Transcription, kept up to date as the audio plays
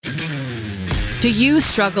Do you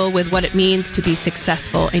struggle with what it means to be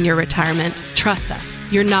successful in your retirement? Trust us,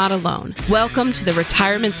 you're not alone. Welcome to the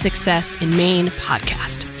Retirement Success in Maine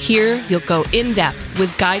podcast. Here, you'll go in depth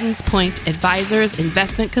with Guidance Point advisors,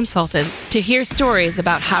 investment consultants to hear stories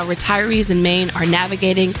about how retirees in Maine are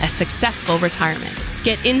navigating a successful retirement.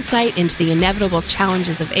 Get insight into the inevitable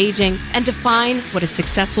challenges of aging and define what a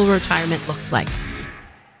successful retirement looks like.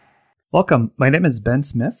 Welcome. My name is Ben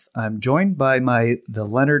Smith. I'm joined by the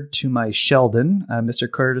Leonard to my Sheldon,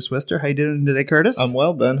 Mr. Curtis Wister. How you doing today, Curtis? I'm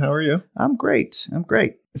well, Ben. How are you? I'm great.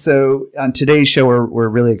 So on today's show, we're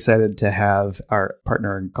really excited to have our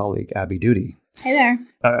partner and colleague, Abby Doody. Hey there.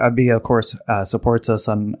 Abby, of course, supports us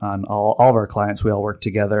on all of our clients. We all work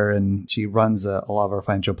together, and she runs a lot of our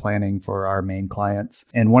financial planning for our Maine clients.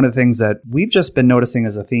 And one of the things that we've just been noticing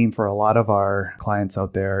as a theme for a lot of our clients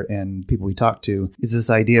out there and people we talk to is this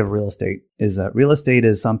idea of real estate, is that real estate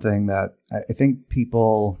is something that I think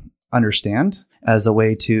people understand as a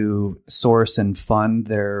way to source and fund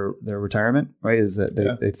their retirement, right? Is that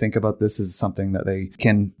they think about this as something that they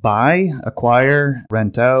can buy, acquire,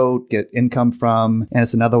 rent out, get income from. And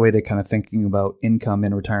it's another way to kind of thinking about income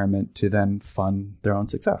in retirement to then fund their own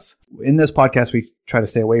success. In this podcast, we try to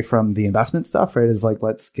stay away from the investment stuff, right? It's like,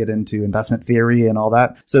 let's get into investment theory and all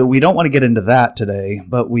that. So we don't want to get into that today,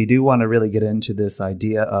 but we do want to really get into this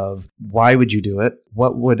idea of why would you do it?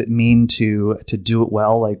 What would it mean to do it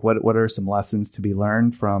well? Like what are some lessons to be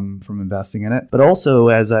learned from investing in it? But also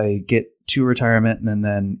as I get to retirement and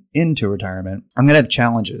then into retirement, I'm going to have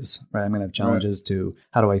challenges, right? I'm going to have challenges to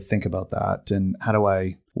how do I think about that? And how do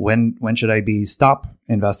I, when should I be stop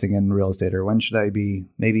investing in real estate, or when should I be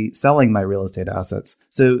maybe selling my real estate assets?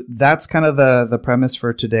 So that's kind of the premise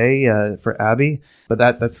for today for Abby, but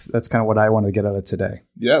that's kind of what I want to get out of today.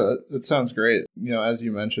 Yeah, that sounds great. You know, as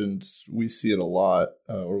you mentioned, we see it a lot,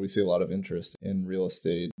 or we see a lot of interest in real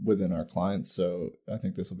estate within our clients. So I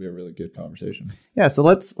think this will be a really good conversation. Yeah, so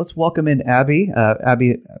let's welcome in Abby.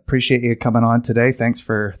 Abby, appreciate you coming on today. Thanks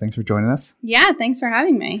for joining us. Yeah, thanks for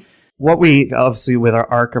having me. What we obviously with our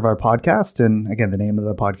arc of our podcast, and again, the name of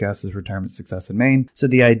the podcast is Retirement Success in Maine. So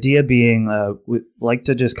the idea being, we'd like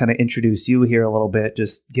to just kind of introduce you here a little bit,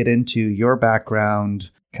 just get into your background,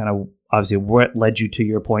 kind of obviously what led you to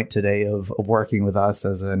your point today of working with us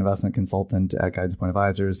as an investment consultant at Guidance Point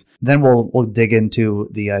Advisors. Then we'll dig into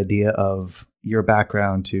the idea of your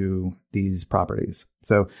background to these properties.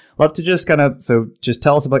 So love to just just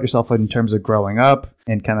tell us about yourself in terms of growing up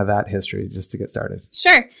and kind of that history just to get started.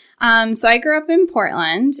 Sure. So I grew up in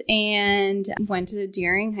Portland and went to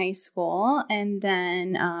Deering High School and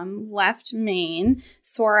then left Maine,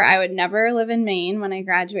 swore I would never live in Maine when I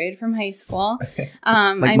graduated from high school.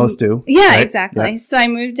 Most do. Yeah, right? exactly. Yeah. So I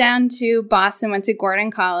moved down to Boston, went to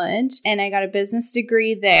Gordon College, and I got a business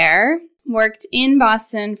degree there. Worked in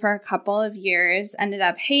Boston for a couple of years, ended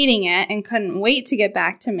up hating it and couldn't wait to get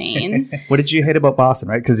back to Maine. What did you hate about Boston,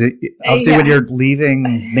 right? Because obviously when you're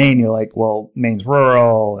leaving Maine, you're like, well, Maine's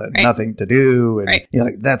rural and nothing to do. And you're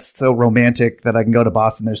like, that's so romantic that I can go to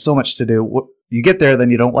Boston. There's so much to do. You get there,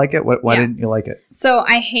 then you don't like it. Why didn't you like it? So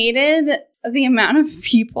I hated the amount of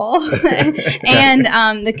people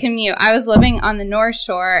and the commute. I was living on the North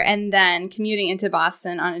Shore and then commuting into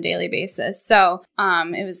Boston on a daily basis. So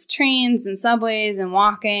it was trains and subways and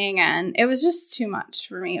walking, and it was just too much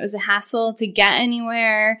for me. It was a hassle to get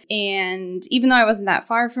anywhere. And even though I wasn't that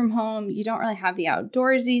far from home, you don't really have the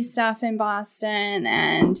outdoorsy stuff in Boston.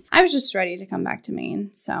 And I was just ready to come back to Maine.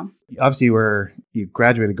 So obviously you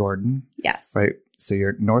graduated Gordon. Yes. Right. So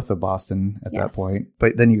you're north of Boston at that point,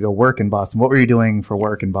 but then you go work in Boston. What were you doing for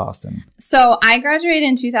work in Boston? So I graduated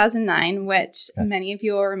in 2009, which many of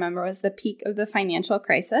you will remember was the peak of the financial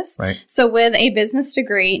crisis. Right. So with a business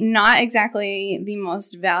degree, not exactly the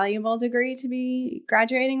most valuable degree to be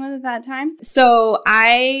graduating with at that time. So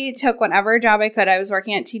I took whatever job I could. I was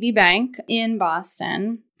working at TD Bank in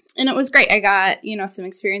Boston. And it was great. I got, some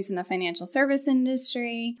experience in the financial service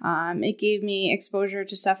industry. It gave me exposure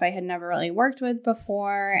to stuff I had never really worked with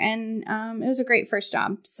before. And it was a great first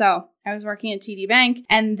job. So I was working at TD Bank,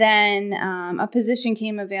 and then a position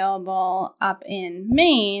came available up in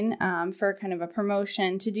Maine for kind of a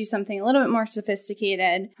promotion to do something a little bit more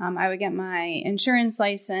sophisticated. I would get my insurance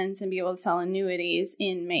license and be able to sell annuities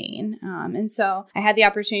in Maine. And so I had the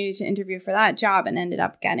opportunity to interview for that job and ended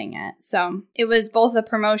up getting it. So it was both a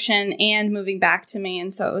promotion and moving back to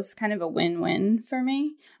Maine. So it was kind of a win-win for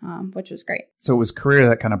me, which was great. So it was career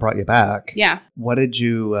that kind of brought you back. Yeah. What did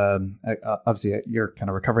you, obviously you're kind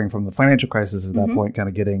of recovering from the financial crisis at that point, kind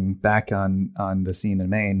of getting back on the scene in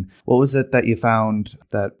Maine. What was it that you found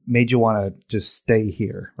that made you want to just stay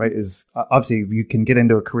here, right? Is obviously you can get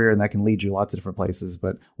into a career and that can lead you lots of different places,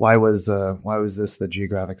 but why was this the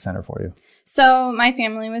geographic center for you? So my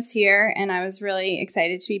family was here and I was really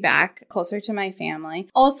excited to be back closer to my family.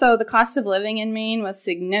 Also, the cost of living in Maine was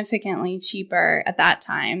significantly cheaper at that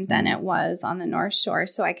time than it was on the North Shore.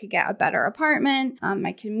 So I could get a better apartment.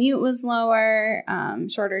 My commute was lower,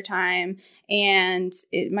 shorter time, and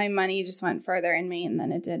my money just went further in Maine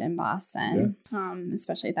than it did in Boston,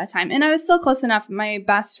 especially at that time. And I was still close enough. My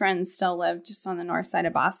best friends still lived just on the north side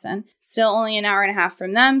of Boston, still only an hour and a half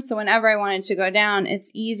from them. So whenever I wanted to go down,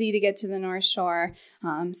 it's easy to get to the North Shore.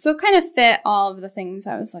 So it kind of fit all of the things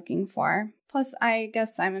I was looking for. Plus, I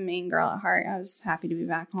guess I'm a Maine girl at heart. I was happy to be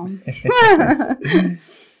back home.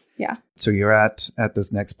 Yeah. So you're at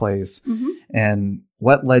this next place, and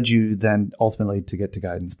what led you then ultimately to get to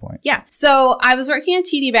Guidance Point? Yeah. So I was working at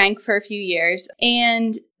TD Bank for a few years,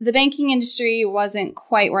 and the banking industry wasn't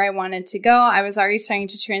quite where I wanted to go. I was already starting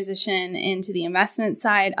to transition into the investment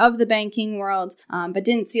side of the banking world, but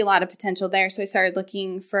didn't see a lot of potential there. So I started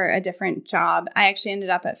looking for a different job. I actually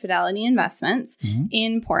ended up at Fidelity Investments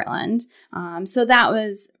in Portland. So that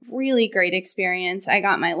was really great experience. I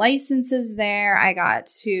got my licenses there. I got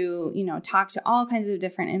to, talk to all kinds of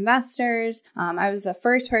different investors. I was the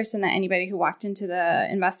first person that anybody who walked into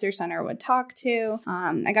the investor center would talk to.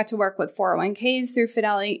 I got to work with 401ks through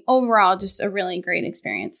Fidelity. Overall, just a really great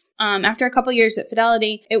experience. After a couple years at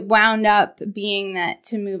Fidelity, it wound up being that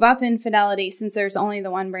to move up in Fidelity, since there's only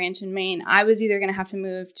the one branch in Maine, I was either going to have to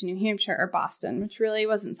move to New Hampshire or Boston, which really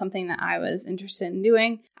wasn't something that I was interested in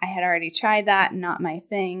doing. I had already tried that, not my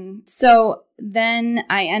thing. So then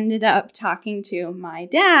I ended up talking to my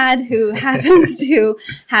dad, who happens to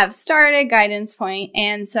have started Guidance Point.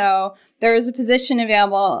 And so there was a position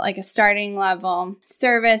available, like a starting level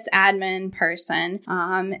service admin person.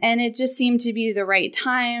 And it just seemed to be the right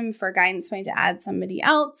time for Guidance Point to add somebody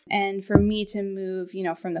else and for me to move,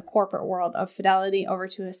 from the corporate world of Fidelity over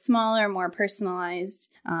to a smaller, more personalized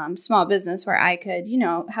small business where I could,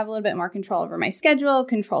 have a little bit more control over my schedule,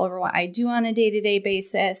 control over what I do on a day-to-day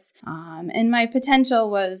basis. And my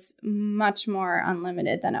potential was much more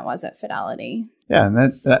unlimited than it was at Fidelity. Yeah, and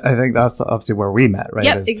that I think that's obviously where we met, right?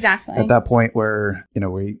 Yep, exactly. At that point where,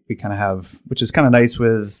 we kind of have, which is kind of nice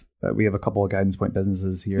with, we have a couple of Guidance Point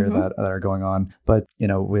businesses here that are going on. But,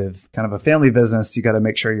 with kind of a family business, you got to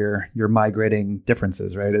make sure you're migrating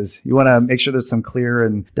differences, right? Is you want to make sure there's some clear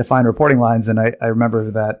and defined reporting lines. And I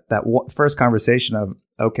remember that first conversation of,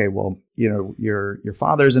 okay, well, your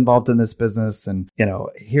father's involved in this business, and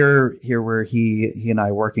here where he and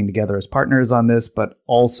I working together as partners on this, but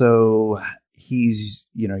also he's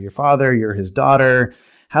your father, you're his daughter.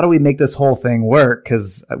 How do we make this whole thing work?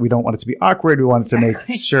 Because we don't want it to be awkward. We want it to make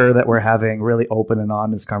sure that we're having really open and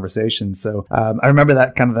honest conversations. So I remember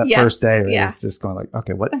that first day, where it was just going like,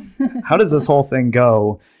 okay, how does this whole thing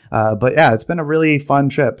go? But yeah, it's been a really fun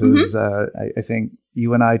trip. It was, I think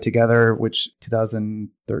you and I together, which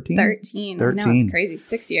 2013? 13. I know, it's crazy.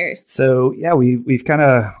 6 years. So yeah, we've kind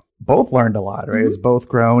of both learned a lot, right? It's both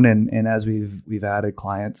grown, and as we've added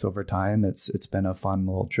clients over time, it's been a fun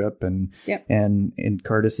little trip. And and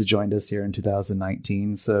Curtis has joined us here in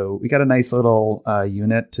 2019. So we got a nice little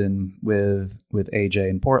unit and with AJ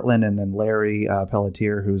in Portland, and then Larry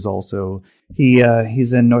Pelletier, who's also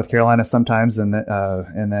he's in North Carolina sometimes, and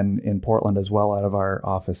then in Portland as well, out of our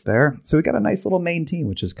office there. So we got a nice little Maine team,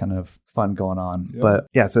 which is kind of fun going on. Yep. But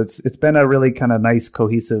yeah, so it's been a really kind of nice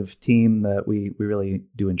cohesive team that we really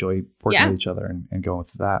do enjoy working with each other and going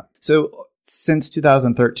with that. So since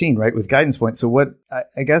 2013, right, with Guidance Point. So what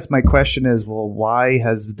I guess my question is, well, why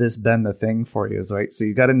has this been the thing for you? Right, so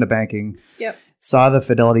you got into banking. Yep. Saw the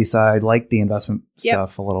Fidelity side, liked the investment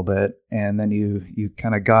stuff a little bit, and then you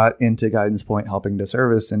kind of got into Guidance Point, helping to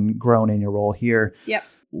service and grown in your role here. Yep.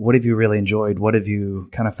 What have you really enjoyed? What have you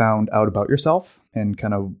kind of found out about yourself and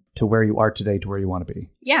kind of to where you are today to where you want to be?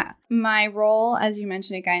 Yeah. My role, as you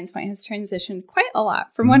mentioned at Guidance Point, has transitioned quite a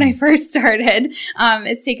lot from when I first started.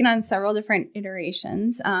 It's taken on several different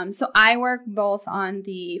iterations. So I work both on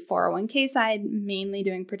the 401k side, mainly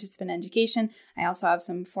doing participant education. I also have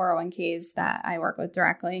some 401ks that I work with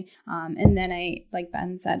directly. And then I, like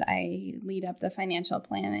Ben said, I lead up the financial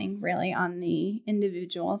planning really on the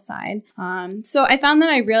individual side. So I found that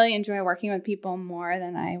I really enjoy working with people more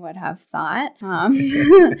than I would have thought.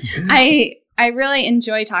 I really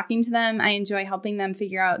enjoy talking to them. I enjoy helping them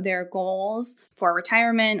figure out their goals for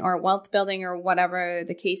retirement or wealth building or whatever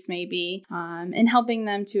the case may be, and helping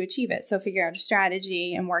them to achieve it. So figure out a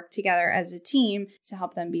strategy and work together as a team to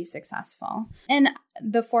help them be successful. And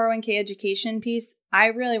the 401k education piece, I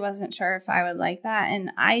really wasn't sure if I would like that,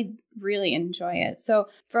 and I really enjoy it. So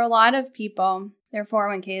for a lot of people, their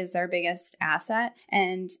 401k is their biggest asset,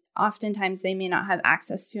 and oftentimes they may not have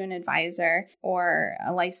access to an advisor or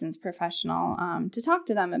a licensed professional to talk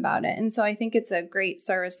to them about it. And so I think it's a great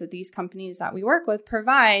service that these companies that we work with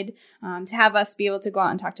provide to have us be able to go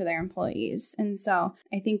out and talk to their employees. And so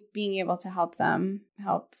I think being able to help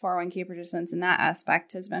 401k participants in that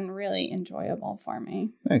aspect has been really enjoyable for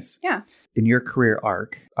me. Nice. Yeah. In your career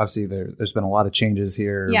arc, obviously there's been a lot of changes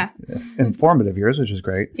here. Yeah. Informative years, which is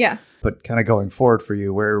great. Yeah. But kind of going forward for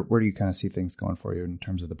you, where do you kind of see things going for you in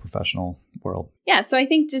terms of the professional world? Yeah. So I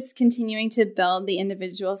think just continuing to build the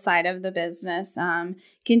individual side of the business,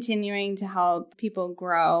 continuing to help people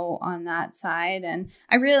grow on that side. And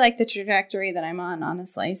I really like the trajectory that I'm on,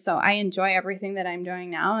 honestly. So I enjoy everything that I'm doing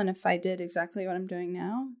now. And if I did exactly what I'm doing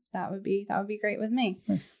now, that would be great with me.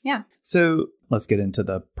 Yeah. So let's get into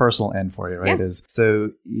the personal end for you, right? Yeah.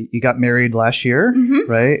 So you got married last year,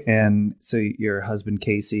 right? And so your husband,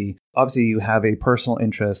 Casey, obviously you have a personal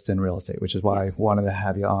interest in real estate, which is why I wanted to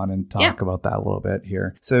have you on and talk about that a little bit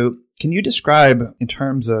here. So can you describe in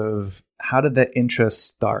terms of how did that interest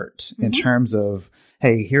start in terms of,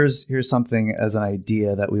 hey, here's something as an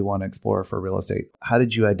idea that we want to explore for real estate. How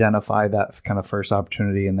did you identify that kind of first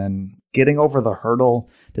opportunity and then getting over the hurdle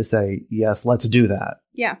to say, yes, let's do that?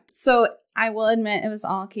 Yeah. So I will admit it was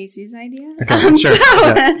all Casey's idea. Okay,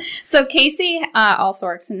 sure. So Casey also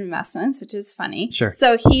works in investments, which is funny. Sure.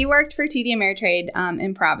 So he worked for TD Ameritrade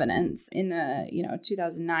in Providence in the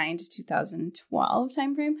 2009 to 2012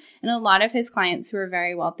 timeframe, and a lot of his clients who were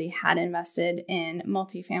very wealthy had invested in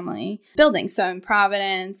multifamily buildings. So in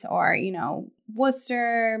Providence or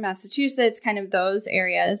Worcester, Massachusetts, kind of those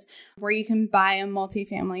areas where you can buy a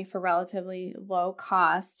multifamily for relatively low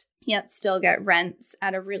cost, yet still get rents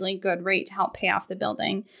at a really good rate to help pay off the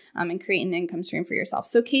building and create an income stream for yourself.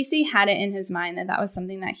 So Casey had it in his mind that was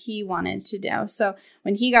something that he wanted to do. So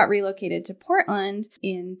when he got relocated to Portland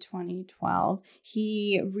in 2012,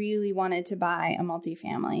 he really wanted to buy a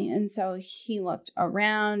multifamily. And so he looked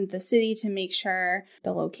around the city to make sure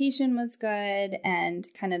the location was good and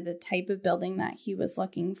kind of the type of building that he was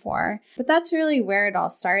looking for. But that's really where it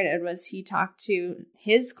all started, was he talked to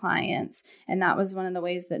his clients, and that was one of the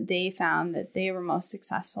ways that they found that they were most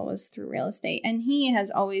successful was through real estate. And he has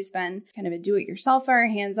always been kind of a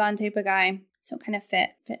do-it-yourselfer, hands-on type of guy. So kind of fit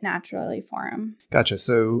naturally for him. Gotcha.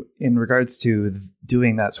 So in regards to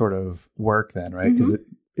doing that sort of work then, right? Because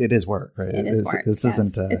it is work, right? It is work. This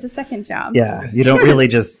isn't it's a second job. Yeah. You don't really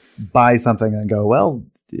just buy something and go, well,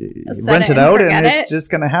 rent it out and it's just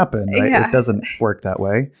going to happen, right? Yeah. It doesn't work that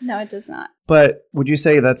way. No, it does not. But would you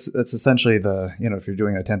say that's essentially the, if you're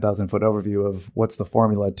doing a 10,000 foot overview of what's the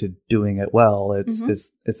formula to doing it well, it's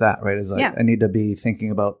that, right? It's like, I need to be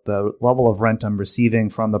thinking about the level of rent I'm receiving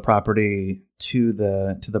from the property to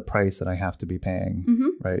the price that I have to be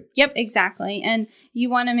paying, right? Yep, exactly. And you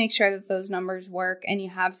want to make sure that those numbers work and you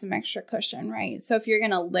have some extra cushion, right? So if you're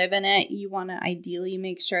going to live in it, you want to ideally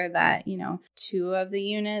make sure that, 2 of the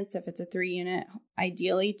units, if it's a 3 unit,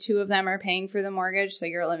 ideally 2 of them are paying for the mortgage. So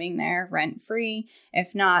you're living there rent free.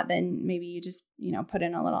 If not, then maybe you just, put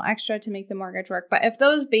in a little extra to make the mortgage work. But if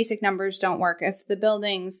those basic numbers don't work, if the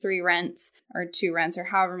building's 3 rents or 2 rents or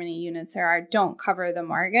however many units there are don't cover the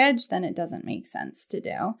mortgage, then it doesn't make sense to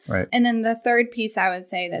do. Right. And then the third piece I would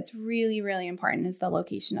say that's really, really important is the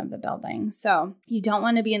location of the building. So you don't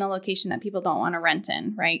want to be in a location that people don't want to rent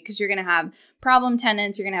in, right? Because you're going to have problem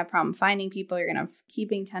tenants, you're going to have problem finding people, you're going to have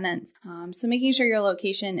keeping tenants. So making sure your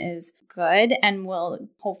location is good and will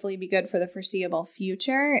hopefully be good for the foreseeable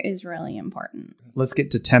future is really important. Let's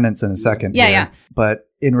get to tenants in a second. Yeah. But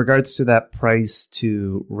in regards to that price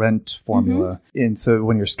to rent formula, and so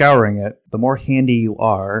when you're scouring it, the more handy you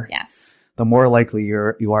are, the more likely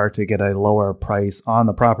you are to get a lower price on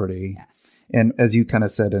the property. Yes. And as you kind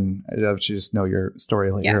of said, and I just know your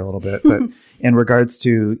story here a little bit, but in regards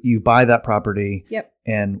to you buy that property,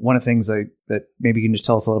 and one of the things that maybe you can just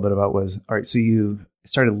tell us a little bit about was, all right, so you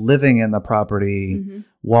started living in the property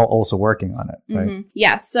while also working on it, right? Mm-hmm.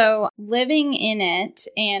 Yeah. So living in it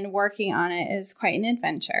and working on it is quite an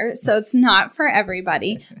adventure. So it's not for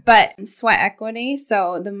everybody, but sweat equity.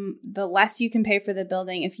 So the less you can pay for the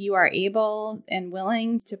building, if you are able and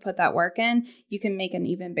willing to put that work in, you can make an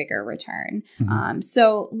even bigger return. Mm-hmm.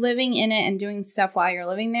 So living in it and doing stuff while you're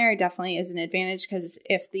living there definitely is an advantage, because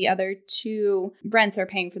if the other two rents are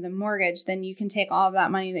paying for the mortgage, then you can take all of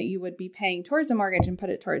that money that you would be paying towards a mortgage and put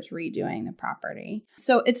it towards redoing the property.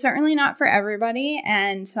 So it's certainly not for everybody.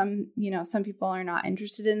 And some people are not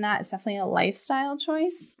interested in that. It's definitely a lifestyle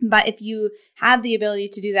choice. But if you have the ability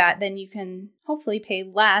to do that, then you can hopefully pay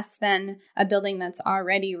less than a building that's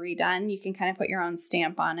already redone. You can kind of put your own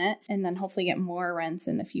stamp on it and then hopefully get more rents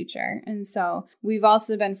in the future. And so we've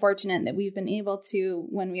also been fortunate that we've been able to,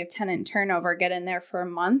 when we have tenant turnover, get in there for a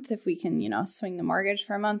month. If we can, swing the mortgage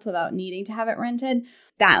for a month without needing to have it rented,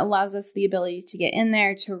 that allows us the ability to get in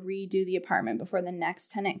there to redo the apartment before the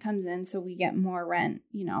next tenant comes in. So we get more rent,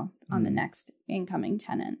 on the next incoming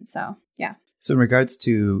tenant. So, yeah. So in regards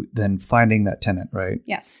to then finding that tenant, right?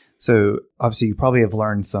 Yes. So obviously you probably have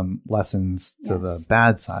learned some lessons to the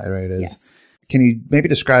bad side, right? Yes. Can you maybe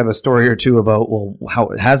describe a story or two about, how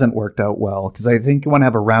it hasn't worked out well? Because I think you want to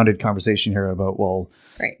have a rounded conversation here about,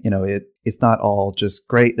 right. It's not all just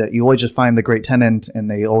great that you always just find the great tenant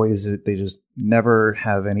and they just never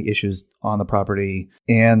have any issues on the property,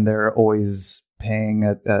 and they're always paying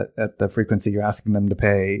at the frequency you're asking them to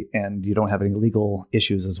pay, and you don't have any legal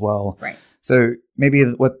issues as well. Right. So maybe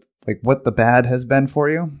what the bad has been for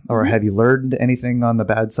you, or have you learned anything on the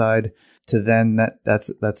bad side to then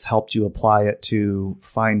that's helped you apply it to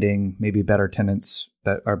finding maybe better tenants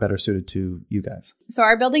that are better suited to you guys? So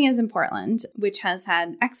our building is in Portland, which has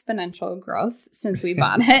had exponential growth since we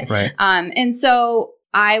bought it. Right. And so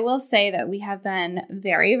I will say that we have been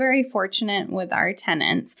very, very fortunate with our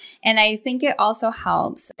tenants. And I think it also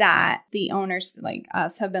helps that the owners like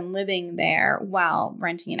us have been living there while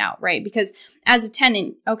renting it out, right? Because as a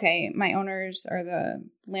tenant, okay, my owners or the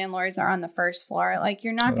landlords are on the first floor. Like,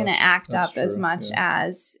 you're not going to act up as much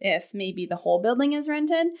as if maybe the whole building is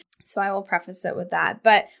rented. So I will preface it with that.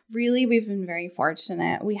 But really, we've been very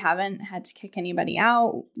fortunate. We haven't had to kick anybody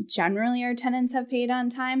out. Generally, our tenants have paid on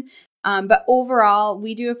time. But overall,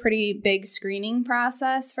 we do a pretty big screening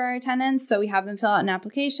process for our tenants. So we have them fill out an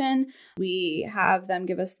application. We have them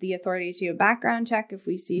give us the authority to do a background check if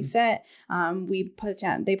we see fit.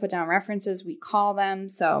 They put down references. We call them.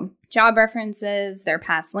 So job references, their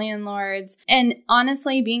past landlords. And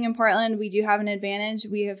honestly, being in Portland, we do have an advantage.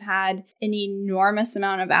 We have had an enormous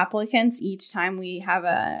amount of applicants each time we have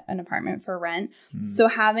an apartment for rent. So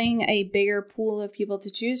having a bigger pool of people to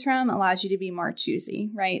choose from allows you to be more choosy,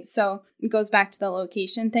 right? So it goes back to the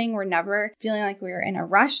location thing. We're never feeling like we're in a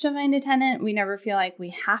rush to find a tenant. We never feel like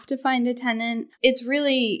we have to find a tenant.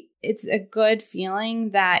 It's a good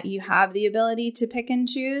feeling that you have the ability to pick and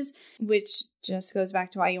choose, which just goes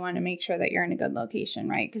back to why you want to make sure that you're in a good location,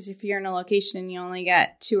 right? Because if you're in a location and you only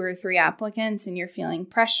get 2 or 3 applicants and you're feeling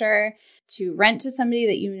pressure to rent to somebody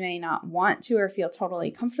that you may not want to or feel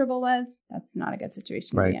totally comfortable with, that's not a good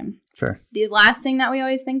situation to be in. Sure. The last thing that we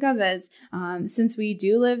always think of is, since we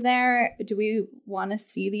do live there, do we want to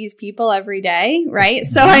see these people every day, right?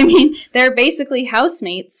 So, I mean, they're basically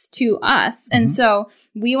housemates to us. And so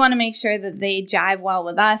we want to make sure that they jive well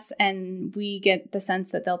with us and we get the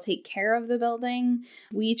sense that they'll take care of the building.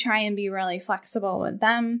 We try and be really flexible with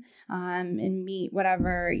them and meet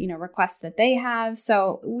whatever, requests that they have.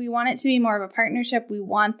 So we want it to be more of a partnership. We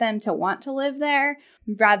want them to want to live there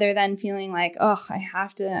rather than feeling like,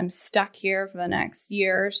 I'm stuck here for the next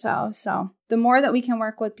year or so. So the more that we can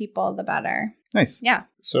work with people, the better. Nice. Yeah.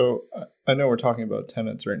 So I know we're talking about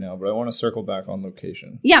tenants right now, but I want to circle back on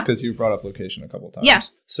location. Yeah. Because you brought up location a couple of times. Yeah.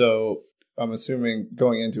 So I'm assuming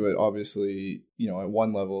going into it, obviously, at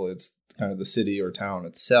one level, it's kind of the city or town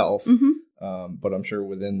itself. But I'm sure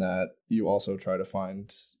within that, you also try to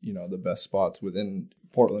find, the best spots within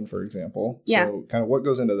Portland, for example. Yeah. So kind of what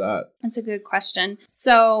goes into that? That's a good question.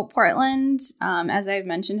 So Portland, as I've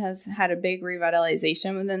mentioned, has had a big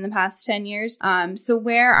revitalization within the past 10 years. So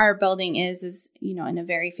where our building is, in a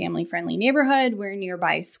very family-friendly neighborhood. We're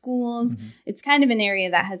nearby schools. It's kind of an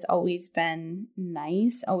area that has always been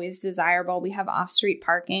nice, always desirable. We have off-street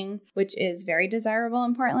parking, which is very desirable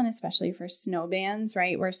in Portland, especially for snow bans,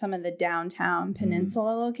 right? Where some of the downtown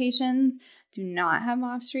peninsula locations do not have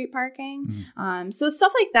off-street parking. So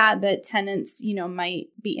stuff like that tenants, might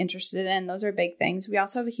be interested in. Those are big things. We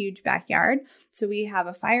also have a huge backyard. So we have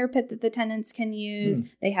a fire pit that the tenants can use.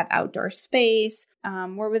 They have outdoor space.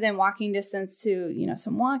 We're within walking distance to,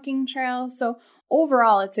 some walking trails. So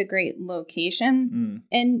overall, it's a great location.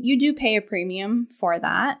 And you do pay a premium for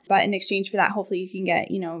that. But in exchange for that, hopefully you can get,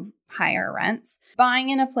 higher rents.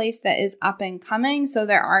 Buying in a place that is up and coming. So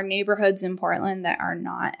there are neighborhoods in Portland that are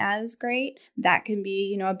not as great. That can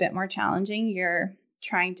be, a bit more challenging. You're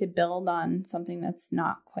trying to build on something that's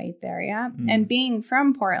not quite there yet. And being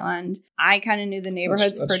from Portland, I kind of knew the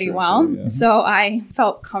neighborhoods that's pretty well. Too, yeah. So I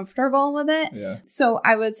felt comfortable with it. Yeah. So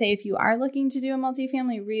I would say if you are looking to do a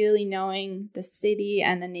multifamily, really knowing the city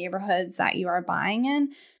and the neighborhoods that you are buying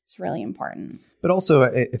in is really important. But also,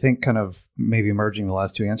 I think kind of maybe merging the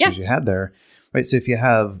last two answers you had there, right? So if you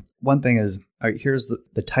have, one thing is, all right, here's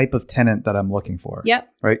the type of tenant that I'm looking for. Yep.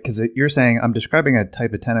 Right? Because you're saying I'm describing a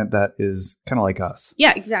type of tenant that is kind of like us.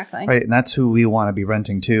 Yeah, exactly. Right. And that's who we want to be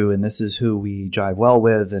renting to. And this is who we jive well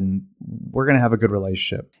with. And we're going to have a good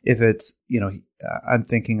relationship. If it's, I'm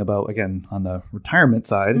thinking about, again, on the retirement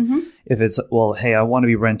side, if it's, well, hey, I want to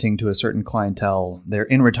be renting to a certain clientele. They're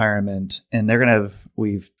in retirement and they're going to have,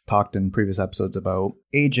 we've talked in previous episodes about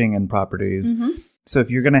aging in properties. So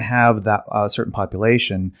if you're going to have that certain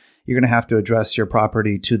population, you're going to have to address your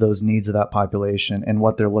property to those needs of that population and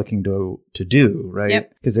what they're looking to do, right?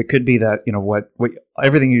 Because it could be that, what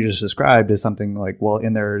everything you just described is something like, well,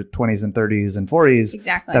 in their 20s and 30s and 40s.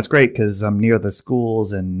 Exactly. That's great because I'm near the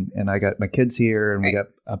schools and I got my kids here and we got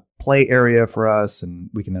a play area for us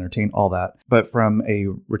and we can entertain all that. But from a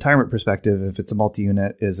retirement perspective, if it's a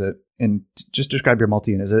multi-unit, and just describe your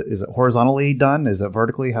multi-unit. Is it horizontally done? Is it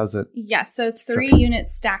vertically? How's it? Yes. So it's 3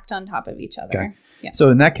 units stacked on top of each other. Okay. Yeah. So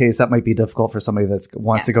in that case, that might be difficult for somebody that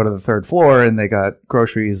wants to go to the third floor and they got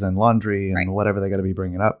groceries and laundry and whatever they got to be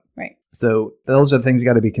bringing up. Right. So those are the things you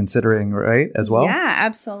got to be considering, right, as well? Yeah,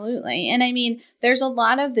 absolutely. And I mean, there's a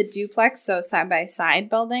lot of the duplex, so side-by-side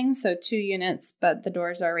buildings, so 2 units, but the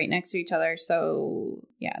doors are right next to each other. So,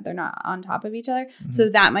 yeah, they're not on top of each other. So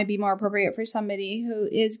that might be more appropriate for somebody who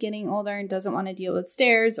is getting older and doesn't want to deal with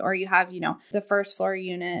stairs, or you have, the first floor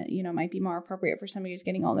unit, might be more appropriate for somebody who's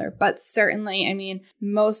getting older. But certainly, I mean,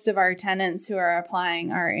 most of our tenants who are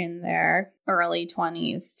applying are in their early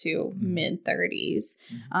 20s to mid 30s.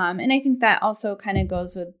 And I think that also kind of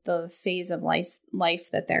goes with the phase of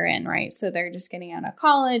life that they're in, right? So they're just getting out of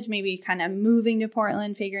college, maybe kind of moving to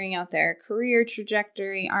Portland, figuring out their career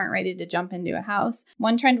trajectory, aren't ready to jump into a house.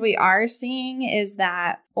 One trend we are seeing is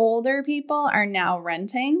that older people are now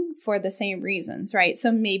renting for the same reasons, right?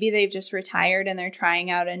 So maybe they've just retired and they're trying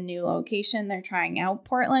out a new location. They're trying out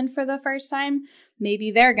Portland for the first time.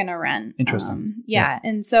 Maybe they're going to rent. Interesting. Yeah.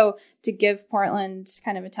 And so to give Portland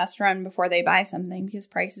kind of a test run before they buy something, because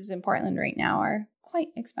prices in Portland right now are quite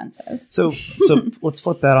expensive. So let's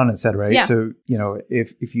flip that on its head, right? Yeah. So,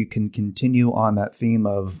 if you can continue on that theme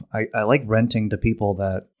of, I like renting to people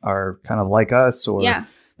that are kind of like us or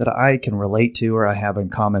that I can relate to or I have in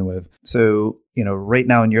common with. So, right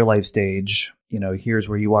now in your life stage, here's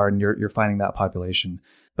where you are and you're finding that population.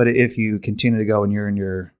 But if you continue to go and you're in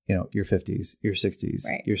your 50s, your 60s,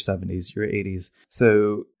 your 70s, your 80s.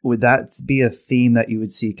 So would that be a theme that you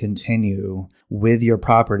would see continue with your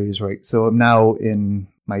properties, right? So I'm now in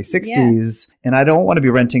my 60s and I don't want to be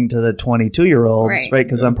renting to the 22-year-olds, right?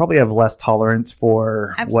 Because I'm probably have less tolerance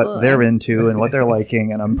for what they're into and what they're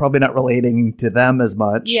liking. And I'm probably not relating to them as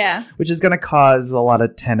much, which is going to cause a lot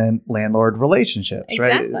of tenant-landlord relationships,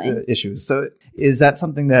 right? Issues. So is that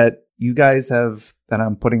something that you guys have, and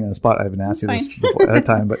I'm putting in a spot, I haven't asked you this before at a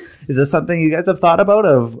time, but is this something you guys have thought about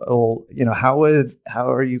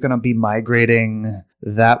how are you going to be migrating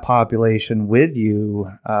that population with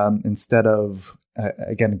you instead of,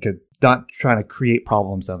 not trying to create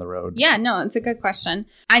problems down the road? Yeah, no, it's a good question.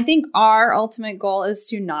 I think our ultimate goal is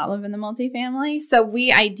to not live in the multifamily. So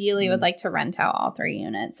we ideally would like to rent out all 3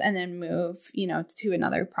 units and then move, to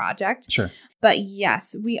another project. Sure. But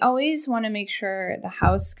yes, we always want to make sure the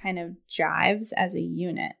house kind of jives as a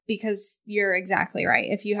unit, because you're exactly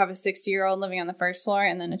right. If you have a 60-year-old living on the first floor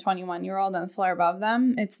and then a 21-year-old on the floor above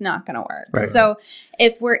them, it's not going to work. Right. So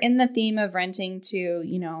if we're in the theme of renting to,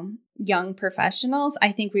 young professionals,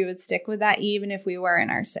 I think we would stick with that even if we were in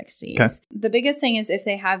our 60s. Okay. The biggest thing is if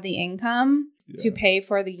they have the income to pay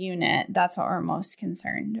for the unit, that's what we're most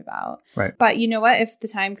concerned about. Right. But you know what? If the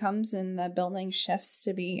time comes and the building shifts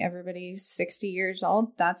to be everybody's 60 years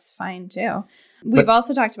old, that's fine too. We've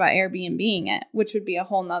also talked about Airbnb-ing it, which would be a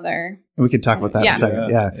whole nother. We could talk about that in a second.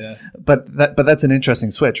 Yeah. But that's an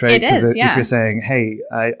interesting switch, right? It is, if you're saying, hey,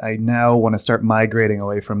 I now want to start migrating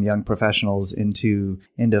away from young professionals into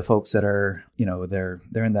folks that are, they're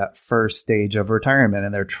in that first stage of retirement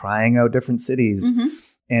and they're trying out different cities.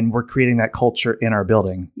 and we're creating that culture in our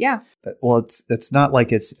building. Yeah. Well, it's not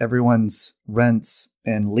like it's everyone's rents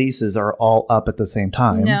and leases are all up at the same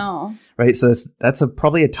time. No. Right. So that's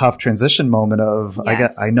probably a tough transition moment of,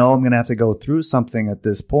 Yes. I know I'm going to have to go through something at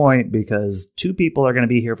this point because 2 people are going to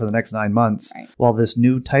be here for the next 9 months. Right. While this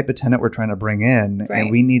new type of tenant we're trying to bring in, Right.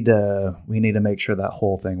 and we need to make sure that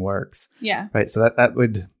whole thing works. Yeah. Right. So that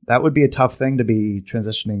would be a tough thing to be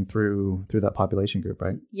transitioning through that population group,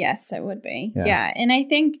 right? Yes, it would be. Yeah. Yeah. And I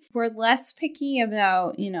think we're less picky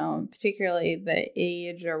about, particularly the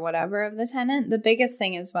age or whatever of the tenant. The biggest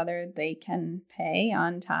thing is whether they can pay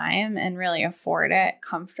on time and really afford it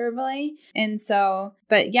comfortably. And so,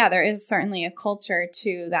 but yeah, there is certainly a culture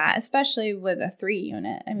to that, especially with a 3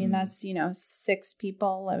 unit. I mean, that's, 6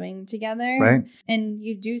 people living together. Right. And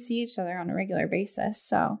you do see each other on a regular basis.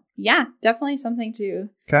 So yeah, definitely something to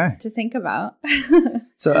think about.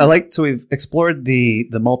 So we've explored the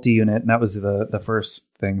multi-unit, and that was the first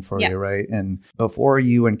thing for you, right? And before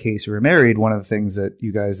you and Casey were married, one of the things that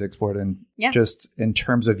you guys explored just in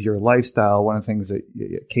terms of your lifestyle, one of the things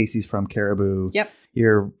that Casey's from Caribou. Yep.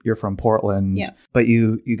 You're from Portland, but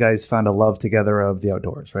you guys found a love together of the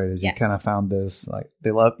outdoors, right? As you kind of found this, like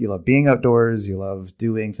you love being outdoors, you love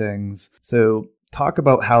doing things. So talk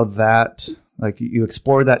about how that, like you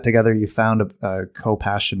explored that together, you found a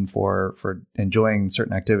co-passion for enjoying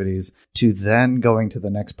certain activities to then going to the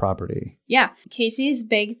next property. Yeah. Casey's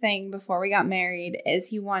big thing before we got married is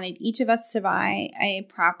he wanted each of us to buy a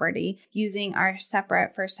property using our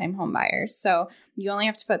separate first-time home buyers. So you only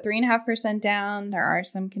have to put 3.5% down. There are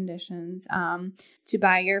some conditions to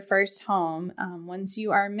buy your first home. Once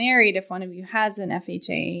you are married, if one of you has an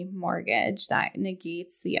FHA mortgage, that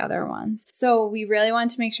negates the other ones. So we really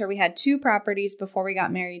wanted to make sure we had 2 properties before we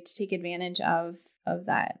got married to take advantage of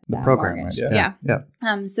that program. Mortgage. Right?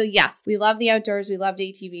 Yeah. So yes, we love the outdoors. We loved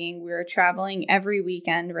ATVing. We were traveling every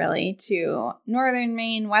weekend really to northern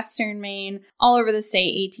Maine, western Maine, all over the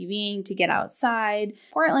state ATVing to get outside.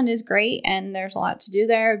 Portland is great and there's a lot to do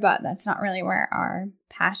there, but that's not really where our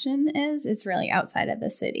passion is. It's really outside of the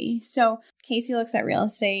city. So Casey looks at real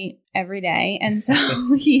estate every day. And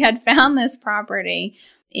so he had found this property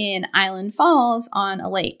in Island Falls on a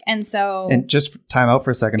lake. And just time out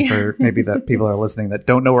for a second for maybe that people are listening that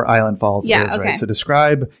don't know where Island Falls is, right? So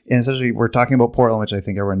describe, and essentially we're talking about Portland, which I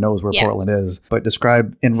think everyone knows where Portland is, but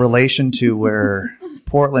describe in relation to where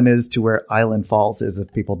Portland is to where Island Falls is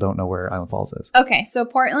if people don't know where Island Falls is. Okay, so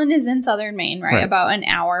Portland is in southern Maine, right? About an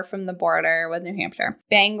hour from the border with New Hampshire.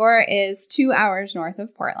 Bangor is 2 hours north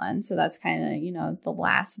of Portland. So that's kind of, the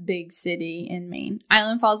last big city in Maine.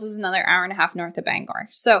 Island Falls is another hour and a half north of Bangor.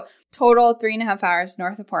 So total 3.5 hours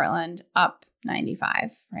north of Portland, up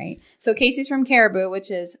 95, right? So Casey's from Caribou,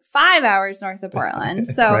 which is 5 hours north of Portland.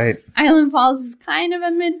 So Island Falls is kind of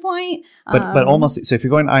a midpoint. But almost, so if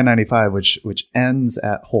you're going I-95, which ends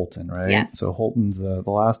at Holton, right? Yes. So Holton's the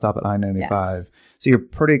last stop at I-95. Yes. So you're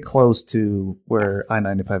pretty close to where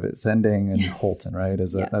I-95 is ending and Holton, right?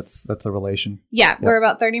 That's the relation? Yeah, we're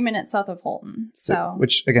about 30 minutes south of Holton. So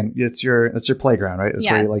which again, it's your playground, right? It's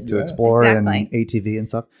where you like to explore and ATV and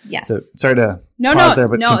stuff. Yes. So sorry to pause there,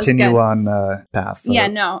 but continue on path.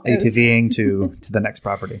 ATVing to the next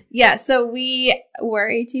property. Yeah, so we were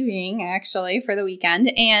ATVing actually for the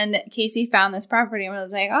weekend, and Casey found this property and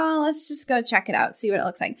was like, "Oh, let's just go check it out, see what it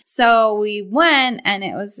looks like." So we went, and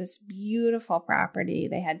it was this beautiful property.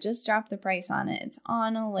 They had just dropped the price on it. It's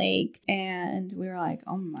on a lake, and we were like,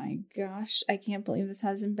 "Oh my gosh, I can't believe this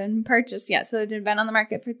hasn't been purchased yet." So it had been on the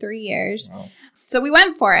market for 3 years. Wow. So we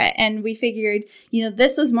went for it, and we figured,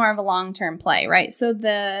 this was more of a long-term play, right? So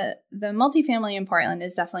the multifamily in Portland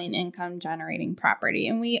is definitely an income-generating property,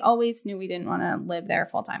 and we always knew we didn't want to live there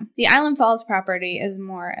full-time. The Island Falls property is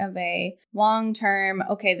more of a long-term,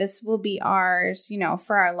 okay, this will be ours,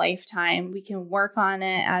 for our lifetime. We can work on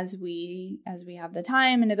it as we have the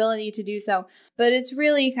time and ability to do so, but it's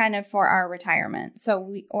really kind of for our retirement.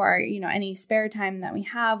 So any spare time that we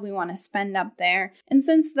have, we want to spend up there. And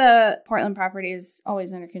since the Portland property is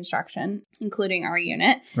always under construction, including our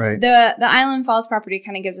unit, right, the Island Falls property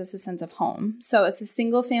kind of gives us a sense of home. So it's a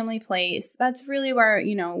single family place. That's really where,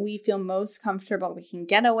 we feel most comfortable. We can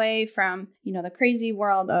get away from, the crazy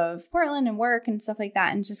world of Portland and work and stuff like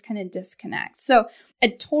that and just kind of disconnect. So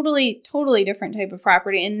a totally, totally different type of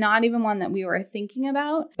property, and not even one that we were thinking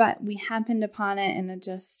about, but we happened upon it and it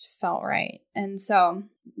just felt right. And so,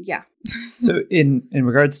 yeah. So in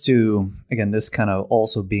regards to, again, this kind of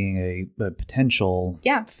also being a potential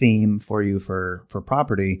theme for you for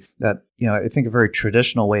property, that, I think a very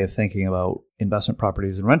traditional way of thinking about investment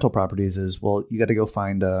properties and rental properties is, well, you got to go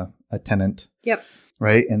find a tenant. Yep.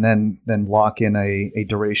 right? And then lock in a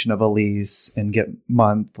duration of a lease and get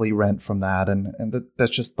monthly rent from that. And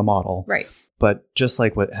that's just the model. Right. But just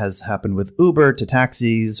like what has happened with Uber to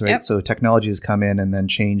taxis, right? Yep. So technology has come in and then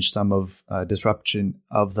changed some of disruption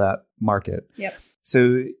of that market. Yep.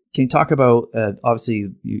 So can you talk about,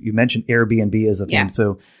 obviously you mentioned Airbnb as a thing. Yeah.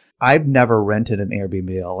 So I've never rented an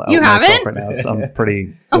Airbnb. I'll You out myself haven't? right now. So I'm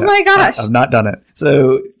pretty. Oh my gosh. I've not done it.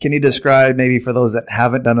 So can you describe, maybe for those that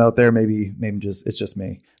haven't done it out there, maybe it's just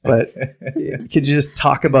me, but could you just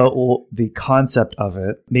talk about the concept of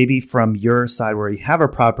it, maybe from your side where you have a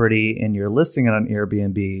property and you're listing it on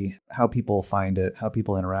Airbnb, how people find it, how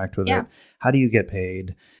people interact with it, how do you get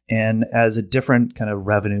paid? And as a different kind of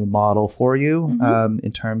revenue model for you,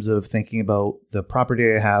 in terms of thinking about the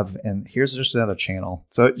property I have, and here's just another channel.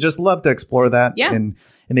 So just love to explore that, and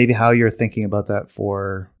maybe how you're thinking about that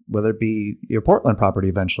for whether it be your Portland property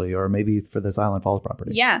eventually, or maybe for this Island Falls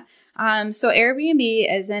property. Yeah. So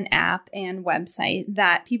Airbnb is an app and website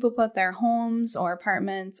that people put their homes or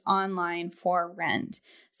apartments online for rent.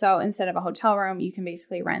 So instead of a hotel room, you can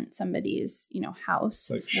basically rent somebody's, house.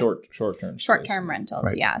 Like short-term rentals.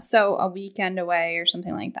 Right. Yeah. So a weekend away or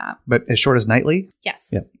something like that. But as short as nightly? Yes.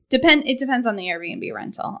 Yeah. It depends on the Airbnb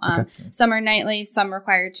rental. Some are nightly, some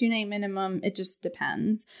require 2-night minimum. It just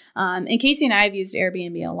depends. And Casey and I have used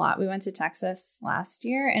Airbnb a lot. We went to Texas last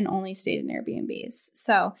year and only stayed in Airbnbs.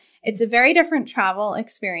 So it's a very different travel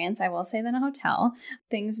experience, I will say, than a hotel.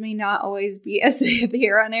 Things may not always be as they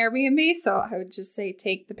appear on Airbnb. So I would just say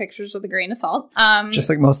take the pictures with a grain of salt. Just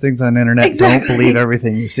like most things on the internet, exactly. Don't believe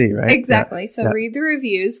everything you see, right? Exactly. So read the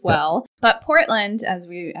reviews well. But Portland, as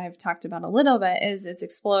I've talked about a little bit, is it's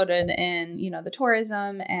exploded in, the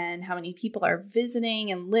tourism and how many people are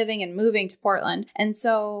visiting and living and moving to Portland. And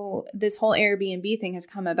so this whole Airbnb thing has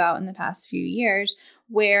come about in the past few years,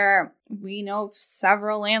 where we know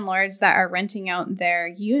several landlords that are renting out their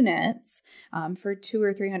units for $200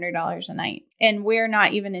 or $300 a night. And we're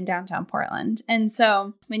not even in downtown Portland. And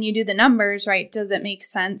so when you do the numbers, right, does it make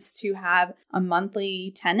sense to have a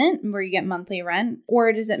monthly tenant where you get monthly rent?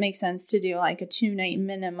 Or does it make sense to do like a 2-night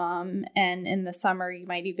minimum? And in the summer, you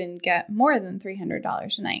might even get more than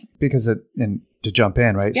 $300 a night. Because to jump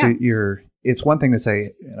in, right? Yeah. So it's one thing to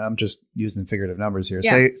say, and I'm just using figurative numbers here.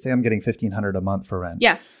 Yeah. Say I'm getting $1,500 a month for rent.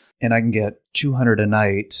 Yeah. And I can get $200 a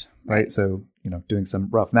night, right? So, doing some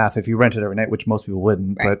rough math, if you rented every night, which most people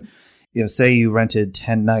wouldn't, but say you rented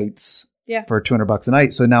 10 nights for $200 a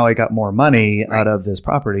night. So now I got more money out of this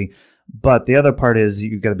property. But the other part is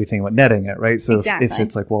you got to be thinking about netting it, right? So if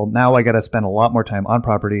it's like, well, now I got to spend a lot more time on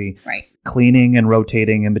property, cleaning and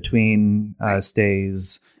rotating in between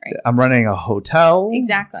stays. Right. I'm running a hotel.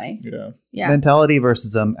 Exactly. Yeah. Mentality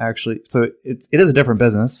versus actually. So it is a different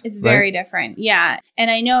business. It's very different. Yeah. And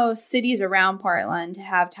I know cities around Portland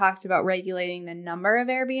have talked about regulating the number of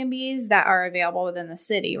Airbnbs that are available within the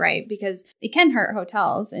city, right? Because it can hurt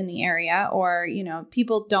hotels in the area, or,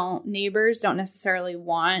 neighbors don't necessarily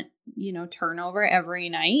want, turnover every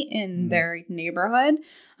night in their neighborhood.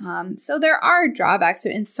 So there are drawbacks,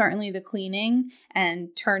 and certainly the cleaning and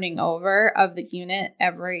turning over of the unit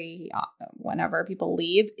whenever people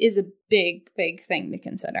leave is a big thing to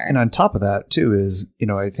consider. And on top of that too is,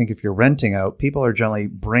 I think if you're renting out, people are generally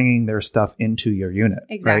bringing their stuff into your unit.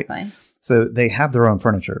 Exactly. Right? So they have their own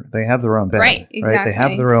furniture. They have their own bed. Right, exactly. They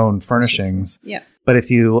have their own furnishings. Yeah. But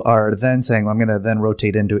if you are then saying, well, I'm going to then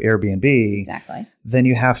rotate into Airbnb, exactly, then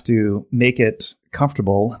you have to make it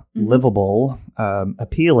comfortable, livable,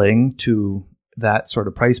 appealing to that sort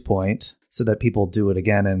of price point, so that people do it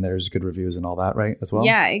again and there's good reviews and all that, right, as well?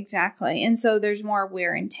 Yeah, exactly. And so there's more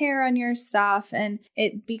wear and tear on your stuff, and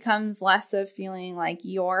it becomes less of feeling like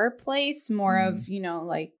your place, more of,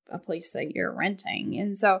 like a place that you're renting.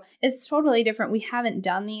 And so it's totally different. We haven't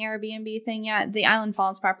done the Airbnb thing yet. The Island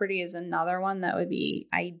Falls property is another one that would be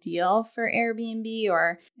ideal for Airbnb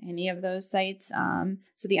or any of those sites.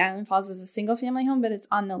 So the Island Falls is a single family home, but it's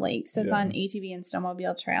on the lake. So it's on ATV and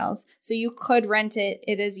snowmobile trails. So you could rent it.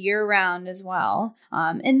 It is year round as well.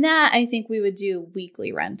 And that I think we would do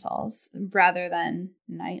weekly rentals rather than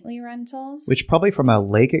nightly rentals. Which probably from a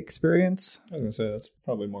lake experience. I was going to say that's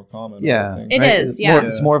probably more common. Yeah. It is.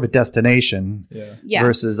 It's more of a destination Yeah.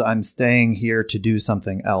 versus I'm staying here to do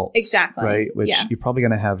something else. Exactly. Right. Which you're probably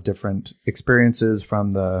going to have different experiences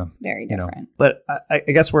from the very different. But I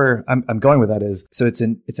guess where I'm going with that is, so it's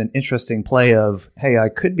an interesting play of, hey, I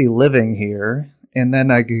could be living here. And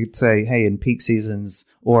then I could say, hey, in peak seasons,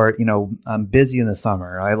 or, I'm busy in the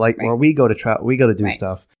summer. I like, or we go to do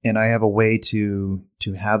stuff. And I have a way to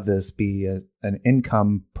have this be an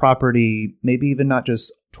income property, maybe even not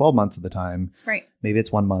just 12 months of the time, right? maybe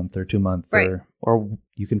it's 1 month or 2 months, or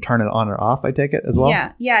you can turn it on or off, I take it as well.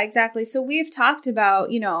 Yeah, exactly. So we've talked about,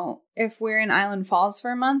 if we're in Island Falls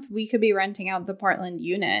for a month, we could be renting out the Portland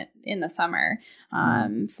unit in the summer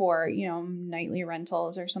for, nightly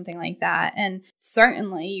rentals or something like that. And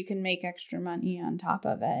certainly you can make extra money on top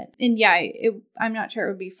of it. And I'm not sure it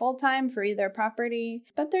would be full time for either property,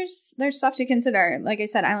 but there's stuff to consider. Like I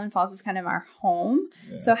said, Island Falls is kind of our home.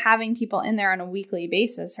 Yeah. So having people in there on a weekly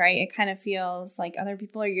basis, right? It kind of feels like other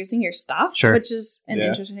people are using your stuff, which is an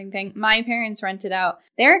interesting thing. My parents rented out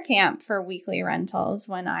their camp for weekly rentals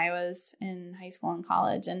when I was in high school and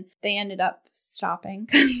college, and they ended up stopping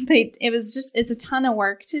because it's a ton of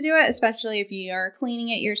work to do it, especially if you are cleaning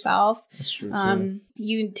it yourself. That's true too.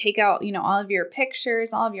 You take out, all of your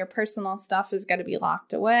pictures, all of your personal stuff has got to be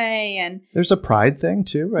locked away, and there's a pride thing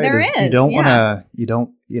too, right? There is. You don't want to.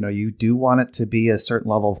 You do want it to be a certain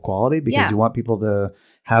level of quality because you want people to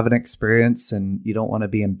have an experience, and you don't want to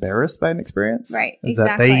be embarrassed by an experience. Right. Exactly.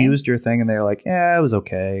 That they used your thing and they're like, yeah, it was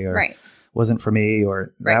okay, or wasn't for me,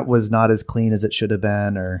 or that was not as clean as it should have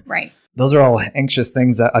been, or those are all anxious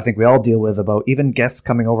things that I think we all deal with about even guests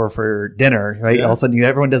coming over for dinner, right? Yeah. All of a sudden,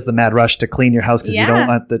 everyone does the mad rush to clean your house because you don't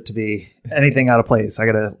want it to be anything out of place. I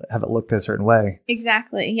got to have it look a certain way.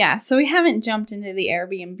 Exactly. Yeah. So we haven't jumped into the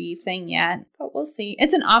Airbnb thing yet, but we'll see.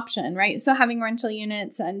 It's an option, right? So having rental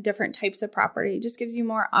units and different types of property just gives you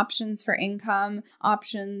more options for income,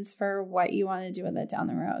 options for what you want to do with it down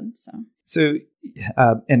the road. So,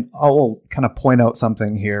 and I'll kind of point out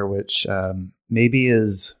something here, which maybe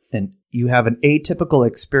is you have an atypical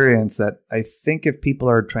experience that I think if people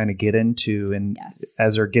are trying to get into, and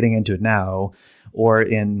as they're getting into it now, or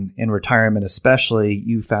in retirement especially,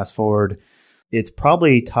 you fast forward, it's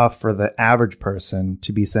probably tough for the average person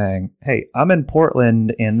to be saying, hey, I'm in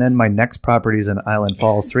Portland and then my next property is in Island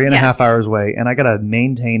Falls, 3.5 hours away, and I got to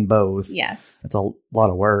maintain both. Yes. It's a lot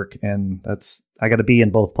of work, and I got to be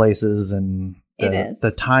in both places, and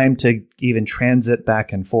the time to even transit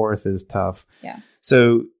back and forth is tough. Yeah.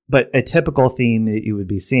 So, but a typical theme that you would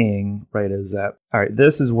be seeing, right, is that, all right,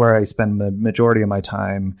 this is where I spend the majority of my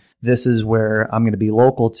time. This is where I'm going to be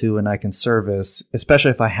local to and I can service,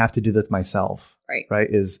 especially if I have to do this myself. Right.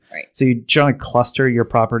 So you generally cluster your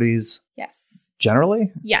properties? Yes.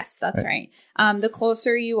 Generally? Yes, that's right. The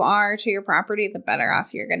closer you are to your property, the better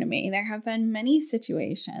off you're going to be. There have been many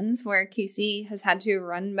situations where Casey has had to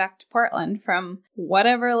run back to Portland from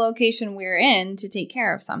whatever location we're in to take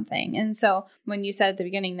care of something. And so when you said at the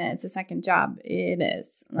beginning that it's a second job, it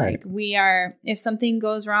is. Like if something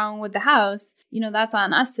goes wrong with the house, that's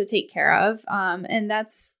on us to take care of. And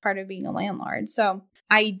that's part of being a landlord. So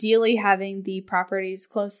ideally having the properties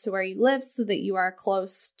close to where you live so that you are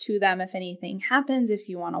close to them if anything happens, if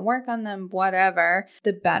you want to work on them, whatever,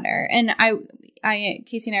 the better. And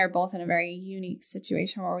Casey and I are both in a very unique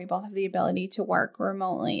situation where we both have the ability to work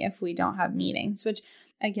remotely if we don't have meetings, which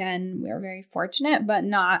again, we're very fortunate, but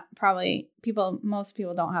not probably most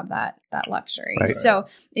people don't have that luxury. Right. So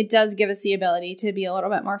it does give us the ability to be a little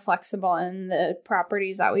bit more flexible in the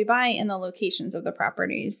properties that we buy and the locations of the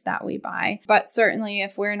properties that we buy. But certainly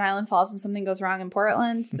if we're in Island Falls and something goes wrong in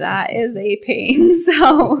Portland, that is a pain.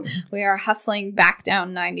 So we are hustling back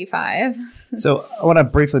down 95. So I want to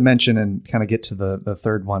briefly mention and kind of get to the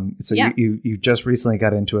third one. So you just recently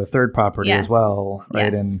got into a third property as well,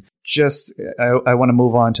 right? Yes. And I want to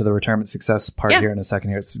move on to the retirement success part here in a second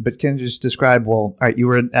here. But can you just describe, all right, you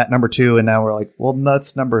were at number 2 and now we're like, well,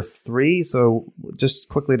 that's number 3. So just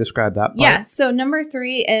quickly describe that part. Yeah. So number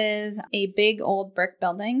 3 is a big old brick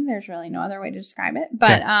building. There's really no other way to describe it,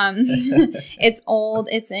 but it's old.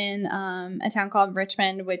 It's in a town called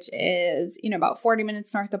Richmond, which is, about 40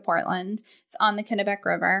 minutes north of Portland. It's on the Kennebec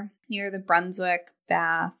River near the Brunswick,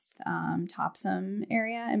 Bath, Topsom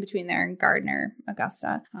area, in between there and Gardner,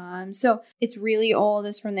 Augusta. So it's really old.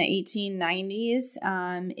 It's from the 1890s.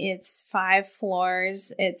 It's 5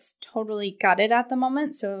 floors. It's totally gutted at the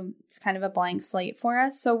moment, so it's kind of a blank slate for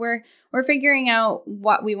us. So we're figuring out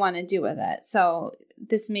what we want to do with it. So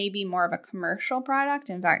this may be more of a commercial product.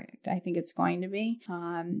 In fact, I think it's going to be.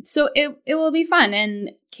 So it will be fun.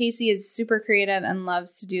 And Casey is super creative and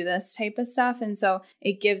loves to do this type of stuff. And so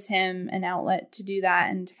it gives him an outlet to do that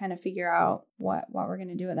and to kind of figure out what we're going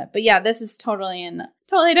to do with it. But yeah, this is totally in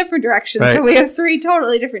totally different direction. Right. So we have 3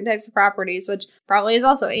 totally different types of properties, which probably is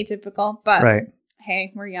also atypical. But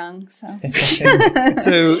hey, we're young. So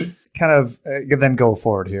so kind of then go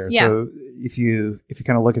forward here. Yeah. So if you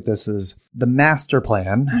kind of look at this as the master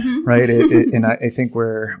plan, right? And I think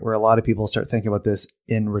where a lot of people start thinking about this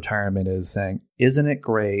in retirement is saying, isn't it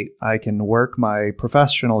great? I can work my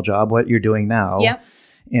professional job, what you're doing now,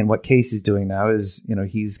 And what Casey's doing now is,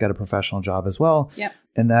 he's got a professional job as well. Yep.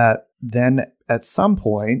 And that then at some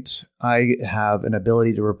point, I have an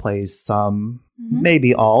ability to replace some,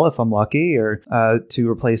 maybe all if I'm lucky, or to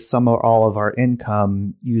replace some or all of our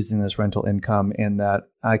income using this rental income, in that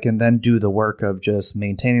I can then do the work of just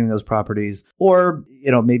maintaining those properties. Or,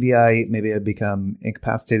 maybe I become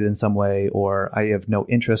incapacitated in some way, or I have no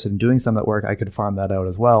interest in doing some of that work. I could farm that out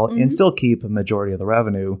as well and still keep a majority of the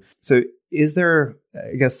revenue. So is there,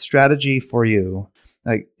 I guess, strategy for you?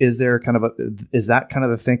 Like, is that kind of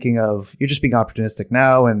the thinking of you're just being opportunistic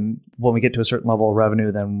now, and when we get to a certain level of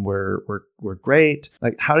revenue, then we're great?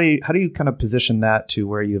 Like, how do you kind of position that to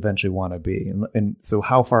where you eventually want to be? And so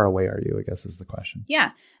how far away are you, I guess, is the question. Yeah.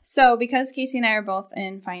 So because Casey and I are both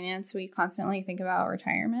in finance, we constantly think about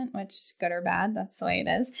retirement, which, good or bad, that's the way it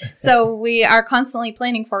is. So we are constantly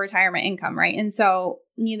planning for retirement income, right? And so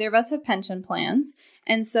neither of us have pension plans.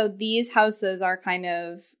 And so these houses are kind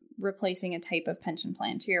of replacing a type of pension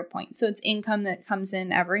plan, to your point. So it's income that comes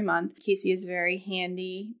in every month. Casey is very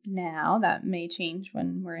handy now. That may change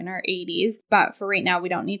when we're in our 80s. But for right now, we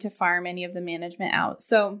don't need to farm any of the management out.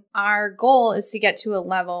 So our goal is to get to a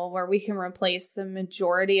level where we can replace the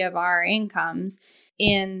majority of our incomes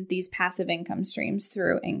in these passive income streams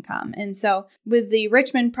through income. And so with the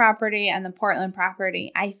Richmond property and the Portland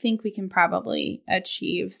property, I think we can probably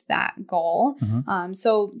achieve that goal.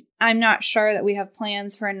 So I'm not sure that we have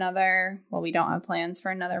plans for we don't have plans for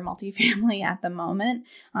another multifamily at the moment.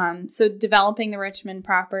 So developing the Richmond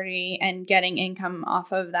property and getting income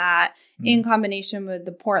off of that in combination with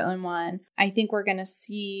the Portland one, I think we're going to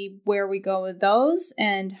see where we go with those.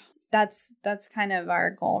 And that's kind of our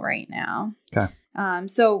goal right now. Okay.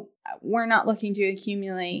 So we're not looking to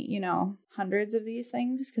accumulate, hundreds of these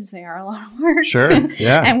things, because they are a lot of work. Sure.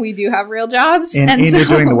 Yeah. And we do have real jobs. And you're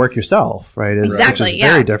doing the work yourself, right? Exactly. Which is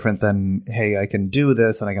very different than, hey, I can do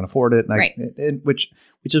this and I can afford it. And which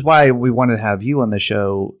is why we wanted to have you on the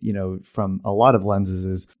show, from a lot of lenses.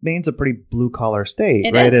 Is Maine's a pretty blue collar state,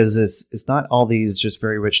 right? It's not all these just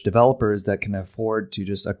very rich developers that can afford to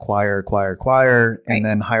just acquire, and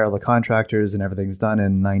then hire the contractors and everything's done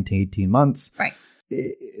in 9 to 18 months. Right.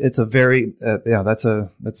 It's a very, that's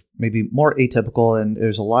maybe more atypical. And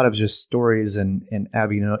there's a lot of just stories. And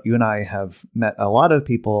Abby, you and I have met a lot of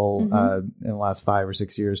people in the last 5 or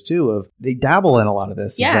 6 years too, of they dabble in a lot of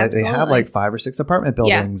this. Yeah, they have like 5 or 6 apartment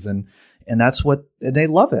buildings and that's what they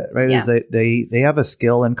love it, right? Yeah. Is they have a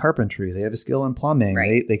skill in carpentry. They have a skill in plumbing.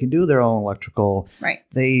 Right. They can do their own electrical. Right.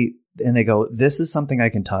 They go, this is something I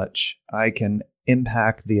can touch. I can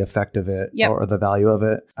impact the effect of it or the value of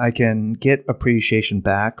it. I can get appreciation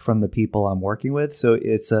back from the people I'm working with. So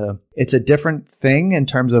it's a different thing in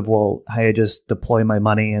terms of, I just deploy my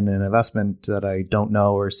money in an investment that I don't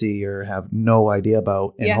know or see or have no idea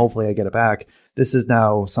about, and hopefully I get it back. This is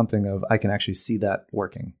now something of, I can actually see that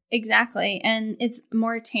working. Exactly. And it's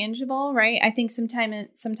more tangible, right? I think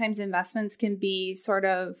sometimes investments can be sort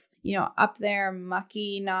of, up there,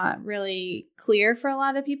 mucky, not really clear for a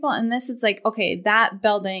lot of people. And this is like, okay, that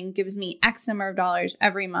building gives me X number of dollars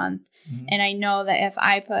every month. And I know that if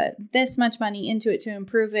I put this much money into it to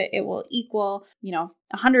improve it, it will equal,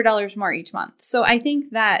 $100 more each month. So I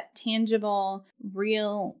think that tangible,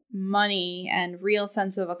 real money and real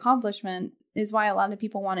sense of accomplishment is why a lot of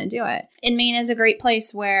people want to do it. And Maine is a great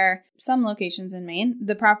place where some locations in Maine,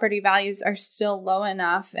 the property values are still low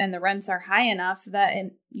enough and the rents are high enough that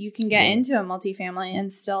you can get into a multifamily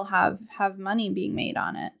and still have money being made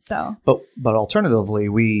on it. So, but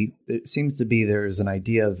alternatively, it seems to be there's an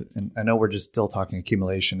idea of, and I know we're just still talking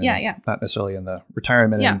accumulation, and not necessarily in the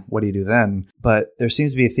retirement and what do you do then, but there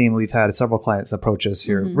seems to be a theme. We've had several clients approach us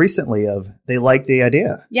here recently of they like the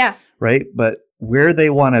idea, right, but where they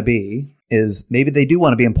want to be is maybe they do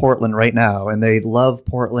want to be in Portland right now and they love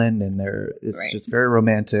Portland and it's just very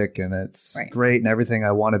romantic and it's great and everything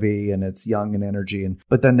I want to be and it's young and energy.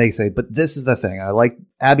 But then they say, but this is the thing. I like,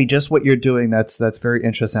 Abby, just what you're doing. That's very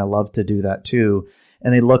interesting. I love to do that too.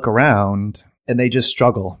 And they look around and they just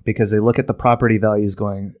struggle because they look at the property values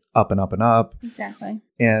going up and up and up. Exactly.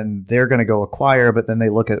 And they're going to go acquire, but then they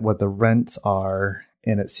look at what the rents are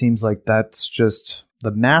and it seems like that's just... the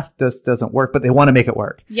math just doesn't work, but they want to make it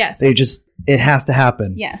work. Yes. It has to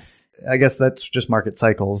happen. Yes. I guess that's just market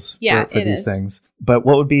cycles for these things. But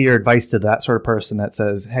what would be your advice to that sort of person that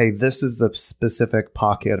says, hey, this is the specific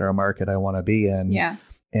pocket or market I want to be in. Yeah.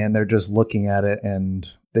 And they're just looking at it and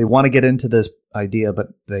they want to get into this idea, but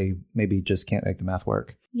they maybe just can't make the math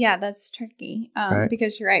work. Yeah, that's tricky Right.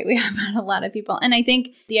 because you're right. We have had a lot of people. And I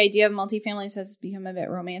think the idea of multifamilies has become a bit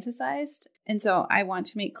romanticized. And so I want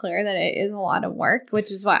to make clear that it is a lot of work,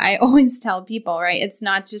 which is what I always tell people, right? It's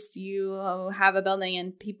not just you have a building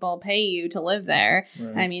and people pay you to live there.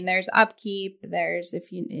 Right. I mean, there's upkeep, there's it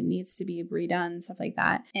needs to be redone, stuff like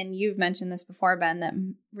that. And you've mentioned this before, Ben, that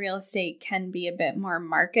real estate can be a bit more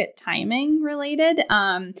market timing related.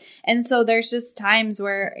 And so there's just times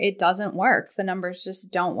where it doesn't work. The numbers just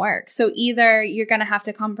don't work. So either you're going to have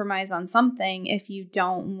to compromise on something if you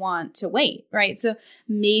don't want to wait, right? So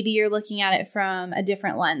maybe you're looking at it from a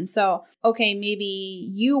different lens. So, okay, maybe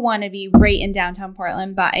you want to be right in downtown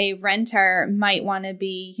Portland, but a renter might want to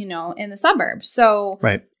be, in the suburbs. So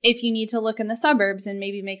Right. if you need to look in the suburbs and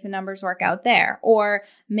maybe make the numbers work out there, or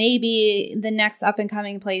maybe the next up and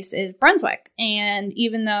coming place is Brunswick. And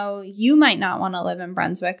even though you might not want to live in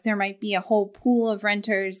Brunswick, there might be a whole pool of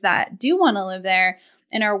renters that do want to live there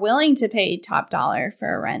and are willing to pay top dollar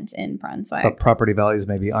for a rent in Brunswick. But property values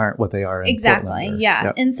maybe aren't what they are in Exactly. Portland Yeah.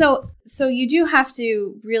 Yep. And so you do have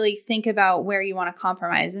to really think about where you want to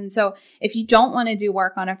compromise. And so if you don't want to do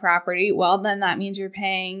work on a property, well, then that means you're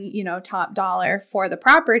paying, top dollar for the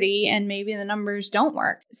property and maybe the numbers don't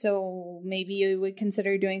work. So maybe you would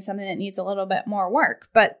consider doing something that needs a little bit more work.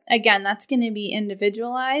 But again, that's going to be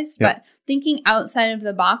individualized. Yep. But thinking outside of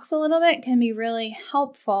the box a little bit can be really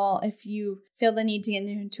helpful if you feel the need to get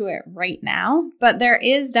into it right now. But there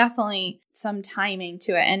is definitely some timing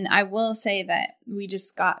to it. And I will say that we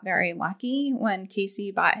just got very lucky when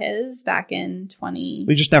Casey bought his back in 20.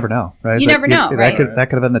 We just never know, right? You never know, right? That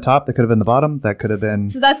could have been the top. That could have been the bottom. That could have been.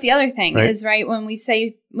 So that's the other thing Right. is, right,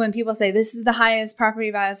 when people say this is the highest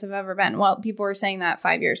property values have ever been. Well, people were saying that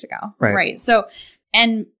 5 years ago. Right. So,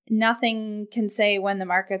 and nothing can say when the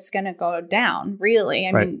market's going to go down, really.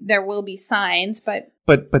 I mean, there will be signs, but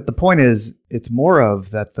the point is, it's more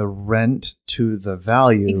of that the rent to the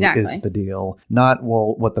value Exactly. is the deal, not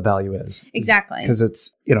what the value is. Exactly. Because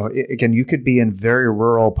it's, again, you could be in very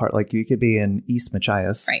rural part, like you could be in East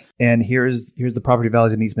Machias, Right. and here's the property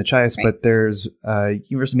values in East Machias, Right. but there's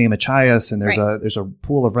University of Machias, and there's a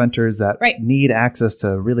pool of renters that Right. need access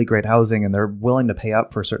to really great housing, and they're willing to pay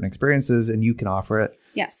up for certain experiences, and you can offer it.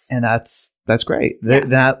 Yes. And that's great.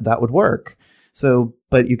 Yeah. That would work. So,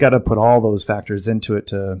 but you got to put all those factors into it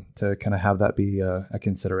to kind of have that be a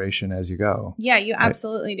consideration as you go. Yeah, you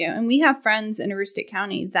absolutely do. And we have friends in Aroostook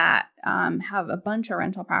County that have a bunch of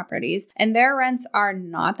rental properties, and their rents are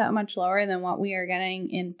not that much lower than what we are getting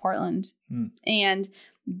in Portland. And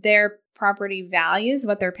their property values,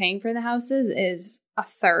 what they're paying for the houses, is a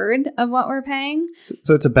third of what we're paying.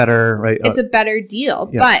 So it's a better, right? It's a better deal.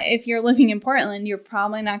 Yeah. But if you're living in Portland, you're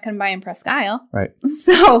probably not going to buy in Presque Isle. Right.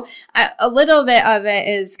 So a little bit of it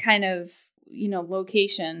is kind of,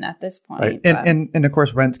 location at this point. Right. But- And of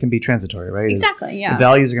course, rents can be transitory, right? Exactly. Yeah. The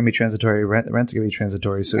values are going to be transitory. Rents are going to be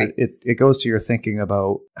transitory. So Right. it goes to your thinking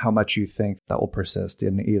about how much you think that will persist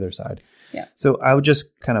in either side. Yeah. So I would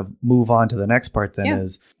just kind of move on to the next part then Yeah.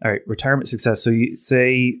 is, all right, retirement success. So you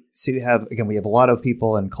say we have a lot of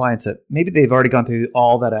people and clients that maybe they've already gone through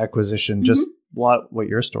all that acquisition, just what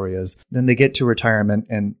your story is. Then they get to retirement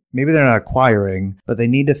and maybe they're not acquiring, but they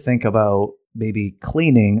need to think about maybe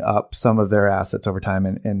cleaning up some of their assets over time,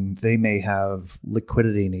 and they may have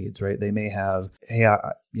liquidity needs, right? They may have, hey,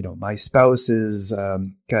 my spouse is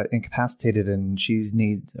got incapacitated and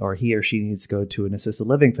he or she needs to go to an assisted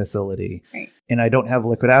living facility, Right. and I don't have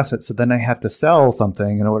liquid assets, so then I have to sell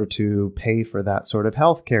something in order to pay for that sort of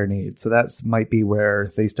healthcare need. So that might be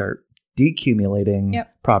where they start decumulating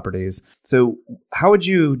properties. So how would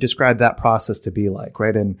you describe that process to be like,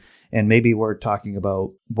 right? And maybe we're talking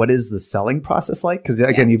about what is the selling process like? Because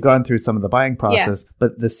again, you've gone through some of the buying process,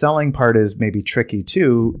 but the selling part is maybe tricky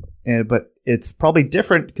too. But it's probably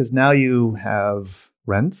different because now you have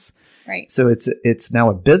rents. Right. So it's now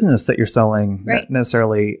a business that you're selling, Right. not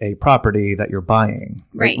necessarily a property that you're buying,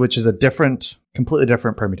 Right. which is completely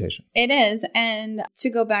different permutation. It is. And to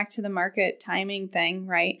go back to the market timing thing,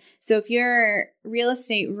 right? So if your real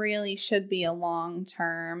estate really should be a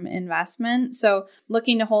long-term investment. So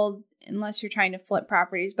looking to hold, unless you're trying to flip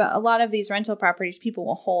properties, but a lot of these rental properties, people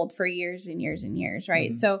will hold for years and years and years,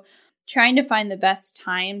 right? Mm-hmm. So trying to find the best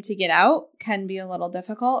time to get out can be a little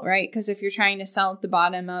difficult, right? Because if you're trying to sell at the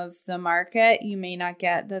bottom of the market, you may not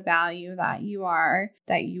get the value that you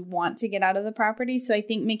want to get out of the property. So I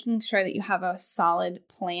think making sure that you have a solid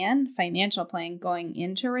financial plan going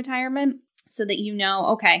into retirement, so that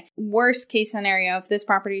okay, worst case scenario, if this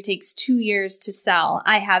property takes 2 years to sell,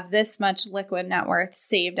 I have this much liquid net worth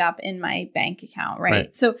saved up in my bank account,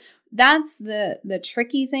 right? So that's the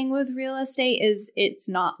tricky thing with real estate is it's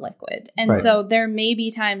not liquid. And so there may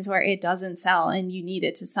be times where it doesn't sell and you need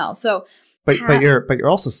it to sell. So But you're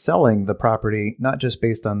also selling the property, not just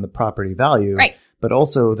based on the property value, but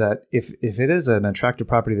also that if it is an attractive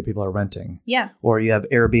property that people are renting, or you have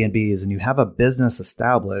Airbnbs and you have a business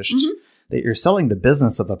established, that you're selling the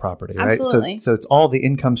business of the property, right? Absolutely. So it's all the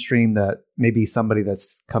income stream that maybe somebody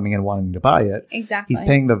that's coming in wanting to buy it. Exactly. He's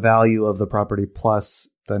paying the value of the property plus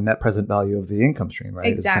the net present value of the income stream, right?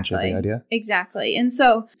 Exactly. Is essentially the idea. Exactly. And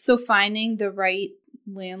so finding the right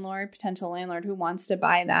potential landlord who wants to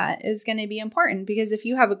buy that is going to be important, because if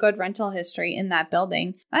you have a good rental history in that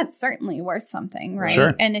building, that's certainly worth something, right?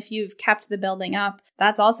 Sure. And if you've kept the building up,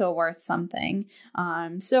 that's also worth something.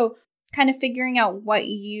 So kind of figuring out what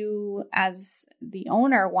you as the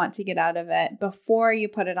owner want to get out of it before you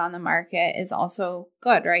put it on the market is also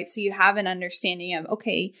good, right? So you have an understanding of,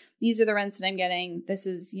 okay, these are the rents that I'm getting. This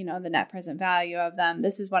is, the net present value of them.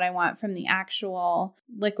 This is what I want from the actual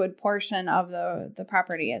liquid portion of the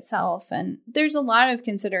property itself. And there's a lot of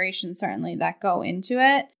considerations certainly that go into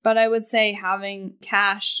it. But I would say having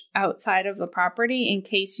cash outside of the property in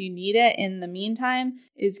case you need it in the meantime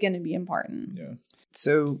is going to be important. Yeah.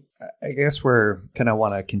 So I guess we're kind of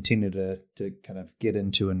want to continue to kind of get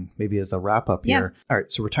into, and maybe as a wrap up here. All right.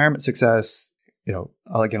 So retirement success,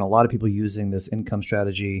 again, a lot of people using this income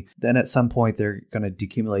strategy. Then at some point they're going to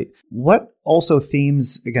decumulate. What also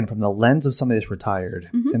themes, again, from the lens of somebody that's retired,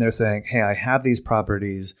 and they're saying, hey, I have these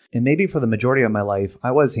properties, and maybe for the majority of my life,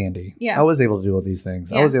 I was handy. Yeah. I was able to do all these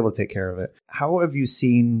things. Yeah. I was able to take care of it. How have you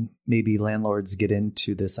seen maybe landlords get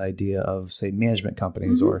into this idea of, say, management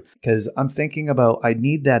companies? Or because I'm thinking about, I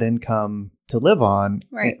need that income to live on,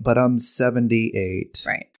 but I'm 78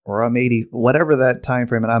 or I'm 80, whatever that time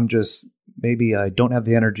frame, and I'm just, maybe I don't have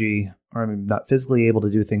the energy, or I'm not physically able to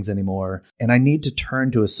do things anymore, and I need to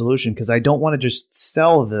turn to a solution because I don't want to just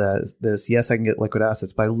sell this. Yes, I can get liquid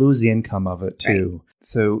assets, but I lose the income of it too.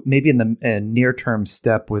 So maybe in the near-term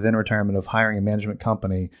step within retirement of hiring a management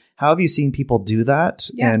company, how have you seen people do that?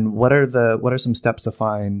 Yeah. And what are some steps to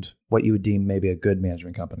find what you would deem maybe a good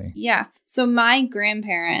management company? Yeah. So my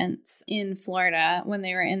grandparents in Florida, when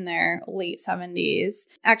they were in their late 70s,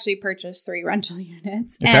 actually purchased 3 rental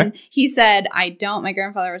units. Okay. And he said, my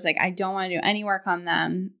grandfather was like, I don't want to do any work on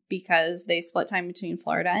them because they split time between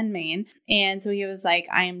Florida and Maine. And so he was like,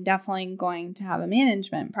 I am definitely going to have a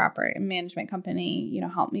management company,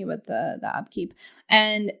 help me with the upkeep.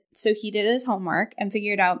 And so he did his homework and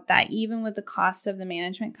figured out that even with the cost of the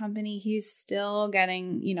management company, he's still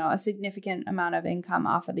getting, a significant amount of income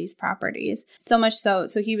off of these properties. So much so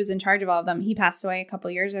he was in charge of all of them. He passed away a couple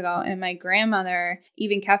of years ago, and my grandmother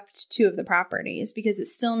even kept 2 of the properties because it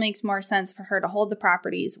still makes more sense for her to hold the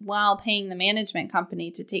properties while paying the management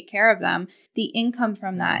company to take care of them. The income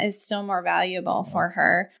from that is still more valuable for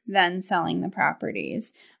her than selling the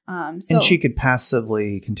properties. And she could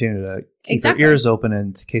passively continue to keep her ears open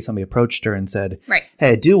in case somebody approached her and said,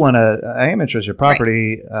 hey, I am interested in your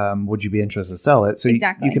property. Would you be interested to sell it? So you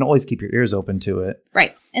can always keep your ears open to it.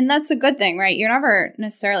 Right. And that's a good thing, right? You're never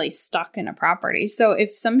necessarily stuck in a property. So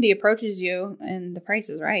if somebody approaches you and the price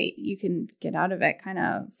is right, you can get out of it kind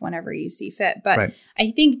of whenever you see fit. But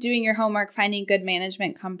I think doing your homework, finding good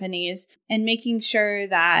management companies, and making sure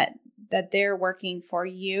that they're working for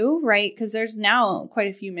you, right? Because there's now quite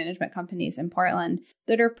a few management companies in Portland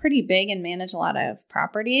that are pretty big and manage a lot of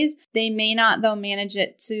properties. They may not, though, manage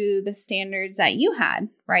it to the standards that you had,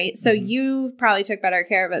 right? So you probably took better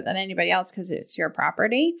care of it than anybody else because it's your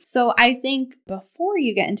property. So I think before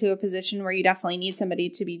you get into a position where you definitely need somebody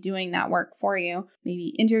to be doing that work for you,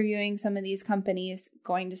 maybe interviewing some of these companies,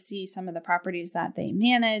 going to see some of the properties that they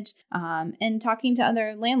manage, and talking to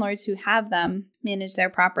other landlords who have them manage their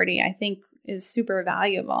property, I think is super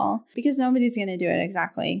valuable, because nobody's going to do it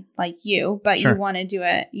exactly like you, but you want to do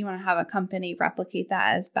it. You want to have a company replicate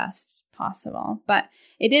that as best possible. But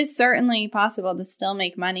it is certainly possible to still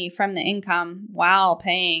make money from the income while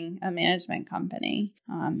paying a management company,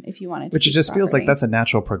 if you wanted to. Which it just feels like that's a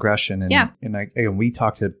natural progression. And we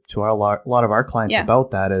talked to a lot of our clients about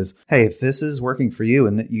that is, hey, if this is working for you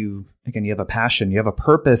and that you have a passion, you have a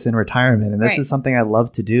purpose in retirement, and this is something I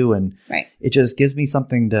love to do, and it just gives me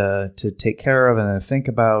something to take care of and to think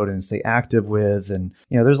about and stay active with. And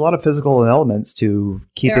there's a lot of physical elements to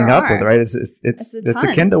keeping up with, right? It's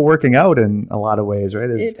akin to working out in a lot of ways, right?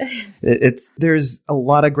 There's a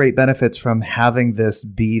lot of great benefits from having this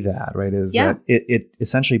be that, right? That it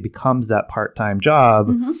essentially becomes that part-time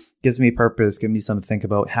job. Gives me purpose, gives me something to think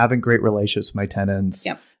about, having great relationships with my tenants.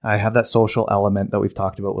 I have that social element that we've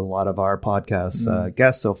talked about with a lot of our podcast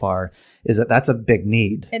guests so far, that's a big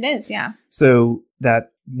need. It is, yeah. So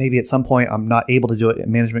that maybe at some point I'm not able to do it in a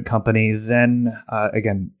management company, then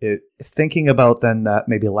again, thinking about then that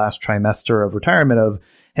maybe last trimester of retirement of,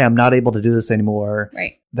 hey, I'm not able to do this anymore.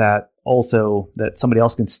 Right. That also that somebody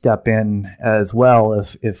else can step in as well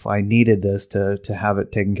if I needed this to have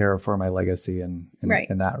it taken care of for my legacy and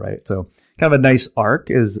that, right? So kind of a nice arc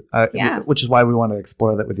is, which is why we want to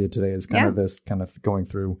explore that with you today, is kind of this kind of going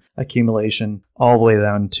through accumulation all the way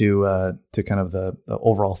down to kind of the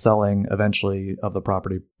overall selling eventually of the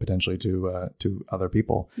property potentially to other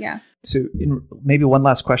people. Yeah. So maybe one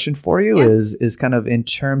last question for you is kind of in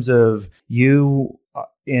terms of you,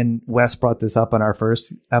 and Wes brought this up on our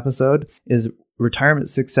first episode, is retirement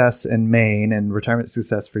success in Maine and retirement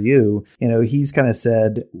success for you. He's kind of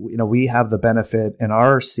said, we have the benefit in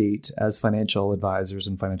our seat as financial advisors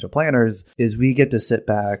and financial planners is we get to sit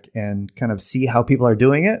back and kind of see how people are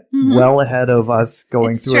doing it well ahead of us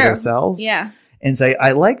going through it ourselves. Yeah. And say,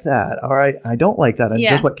 I like that, or I don't like that. And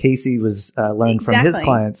just what Casey was learned from his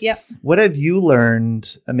clients. Yep. What have you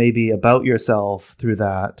learned maybe about yourself through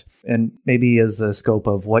that? And maybe as the scope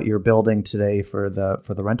of what you're building today for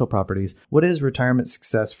the rental properties, what is retirement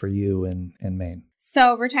success for you in Maine?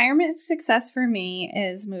 So retirement success for me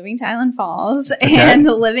is moving to Island Falls and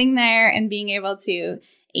living there and being able to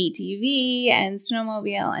ATV and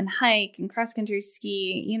snowmobile and hike and cross-country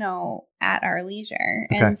ski, at our leisure.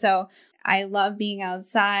 Okay. And so I love being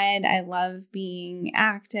outside. I love being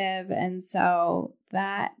active. And so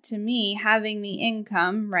that, to me, having the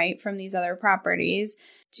income, right, from these other properties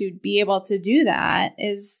to be able to do that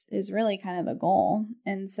is really kind of the goal.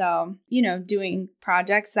 And so, doing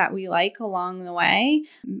projects that we like along the way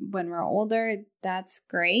when we're older, that's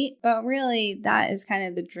great. But really, that is kind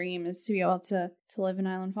of the dream, is to be able to live in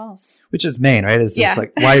Island Falls. Which is Maine, right? It's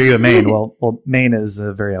like, why are you in Maine? Well, Maine is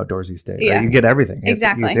a very outdoorsy state. Right? Yeah. You get everything.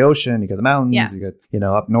 Exactly. You get the ocean, you get the mountains, you get,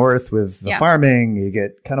 up north with the farming, you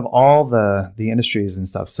get kind of all the industries and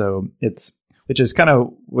stuff. So which is kind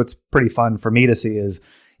of what's pretty fun for me to see is,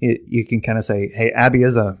 you can kind of say, hey, Abby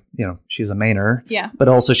is she's a Mainer, but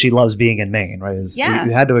also she loves being in Maine, right?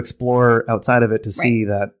 You had to explore outside of it to see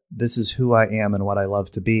that this is who I am and what I love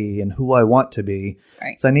to be and who I want to be.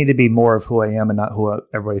 Right. So I need to be more of who I am and not who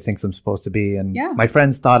everybody thinks I'm supposed to be. And my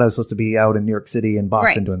friends thought I was supposed to be out in New York City and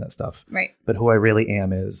Boston doing that stuff. Right. But who I really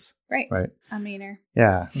am is. Right. A Mainer.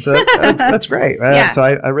 Yeah. So that's great. Right? Yeah. So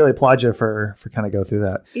I really applaud you for kind of go through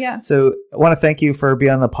that. Yeah. So I want to thank you for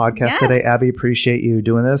being on the podcast today, Abby. Appreciate you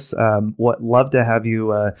doing this. Love to have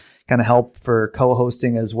you kind of help for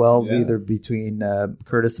co-hosting as well, either between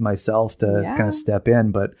Curtis and myself to kind of step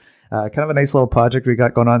in. But kind of a nice little project we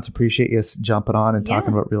got going on. So appreciate you jumping on and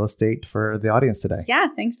talking about real estate for the audience today. Yeah.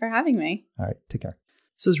 Thanks for having me. All right. Take care.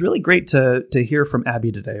 So it's really great to hear from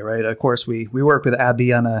Abby today, right? Of course, we work with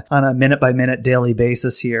Abby on a minute-by-minute daily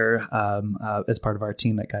basis here as part of our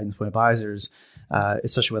team at Guidance Point Advisors,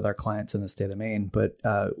 especially with our clients in the state of Maine. But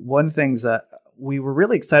one of the things that we were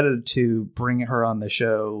really excited to bring her on the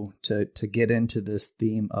show to get into this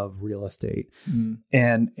theme of real estate.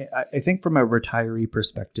 And I think from a retiree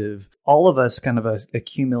perspective, all of us kind of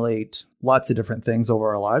accumulate lots of different things over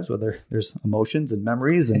our lives, whether there's emotions and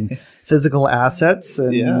memories and physical assets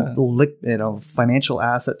and financial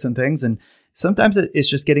assets and things. And sometimes it's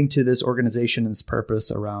just getting to this organization and this purpose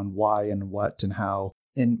around why and what and how.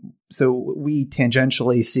 And so we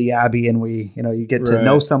tangentially see Abby and you get to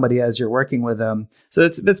know somebody as you're working with them. So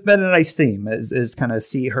it's been a nice theme is kind of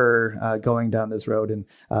see her going down this road. And,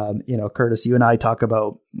 Curtis, you and I talk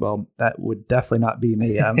about, well, that would definitely not be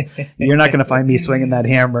me. You're not going to find me swinging that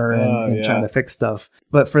hammer and trying to fix stuff.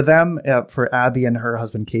 But for them, for Abby and her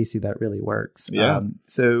husband, Casey, that really works. Yeah.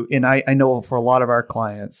 And I know for a lot of our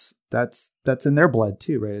clients, that's in their blood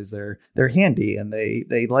too, right? Is they're handy and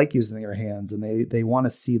they like using their hands and they want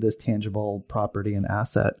to see this tangible property and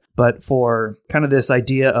asset. But for kind of this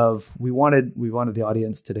idea of we wanted the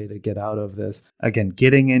audience today to get out of this, again,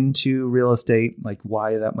 getting into real estate, like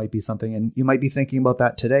why that might be something. And you might be thinking about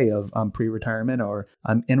that today of I'm pre-retirement or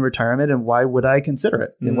I'm in retirement and why would I consider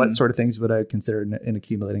it? And what sort of things would I consider in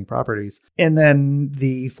accumulating properties? And then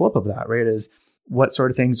the flip of that, right, is what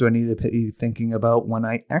sort of things do I need to be thinking about when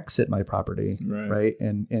I exit my property, right?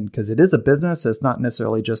 And because it is a business, it's not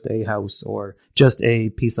necessarily just a house or just a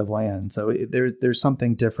piece of land. So there's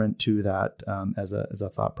something different to that as a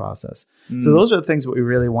thought process. So those are the things that we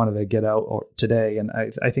really wanted to get out today. And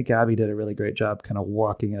I think Abby did a really great job kind of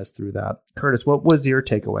walking us through that. Curtis, what was your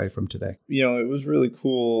takeaway from today? It was really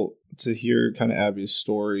cool to hear kind of Abby's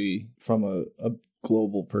story from a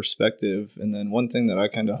global perspective. And then one thing that I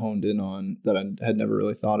kind of honed in on that I had never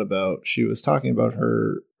really thought about, she was talking about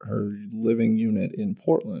her living unit in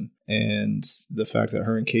Portland and the fact that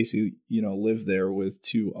her and Casey, live there with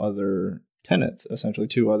two other tenants, essentially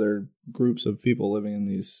two other groups of people living in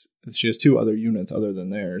these. She has two other units other than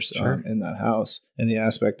theirs in that house. And the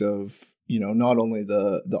aspect of, not only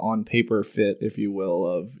the on paper fit, if you will,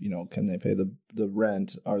 of, can they pay the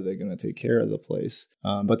rent? Are they going to take care of the place?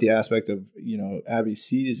 But the aspect of, Abby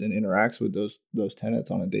sees and interacts with those tenants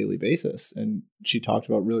on a daily basis. And she talked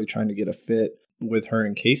about really trying to get a fit with her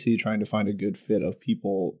and Casey, trying to find a good fit of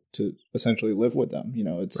people to essentially live with them.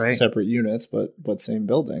 It's separate units, but same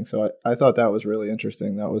building. So I thought that was really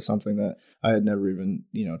interesting. That was something that I had never even,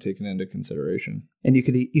 taken into consideration. And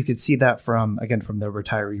you could see that from the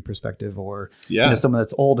retiree perspective, or someone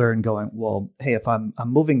that's older and going, well, hey, if I'm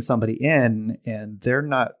moving somebody in and they're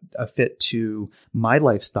not a fit to my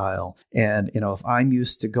lifestyle, and if I'm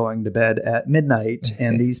used to going to bed at midnight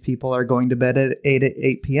and these people are going to bed at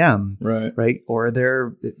 8 p.m. right, or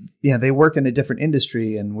they work in a different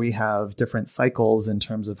industry and we have different cycles in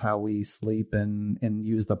terms of how we sleep and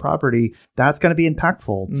use the property, that's going to be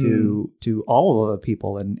impactful to all of the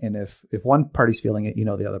people. And if one party's feeling it,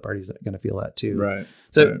 the other party's going to feel that too. Right.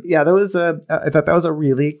 So I thought that was a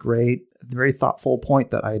really great, very thoughtful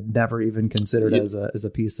point that I had never even considered as a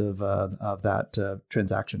piece of that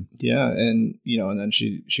transaction. Yeah. And, and then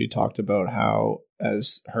she talked about how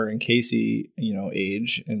as her and Casey,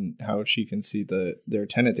 age, and how she can see their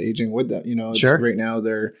tenants aging with that. Right now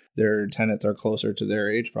their tenants are closer to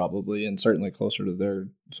their age probably, and certainly closer to their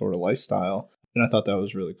sort of lifestyle. And I thought that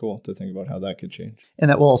was really cool to think about how that could change. And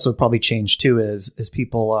that will also probably change too as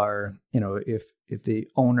people are, if the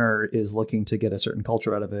owner is looking to get a certain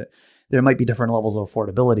culture out of it, there might be different levels of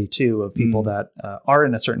affordability too of people that are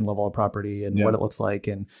in a certain level of property and what it looks like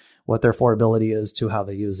and what their affordability is to how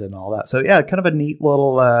they use it and all that. So kind of a neat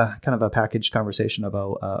little kind of a packaged conversation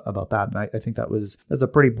about that. And I think that's a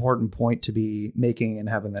pretty important point to be making and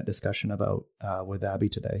having that discussion about with Abby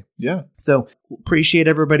today. Yeah. So appreciate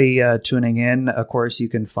everybody tuning in. Of course, you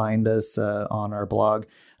can find us on our blog.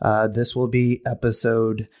 This will be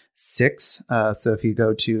episode 6. So if you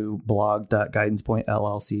go to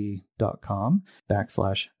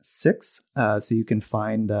blog.guidancepointllc.com/6, so you can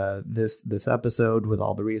find this episode with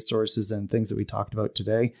all the resources and things that we talked about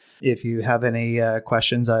today. If you have any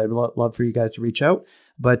questions, I'd love for you guys to reach out.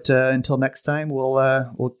 But until next time,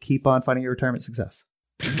 we'll keep on finding your retirement success.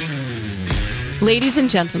 Ladies and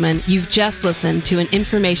gentlemen, you've just listened to an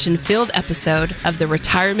information-filled episode of the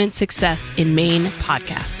Retirement Success in Maine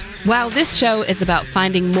podcast. While this show is about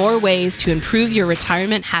finding more ways to improve your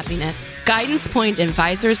retirement happiness, Guidance Point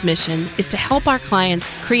Advisors' mission is to help our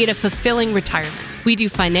clients create a fulfilling retirement. We do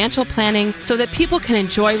financial planning so that people can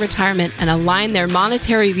enjoy retirement and align their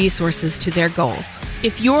monetary resources to their goals.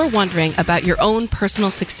 If you're wondering about your own personal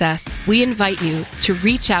success, we invite you to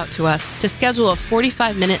reach out to us to schedule a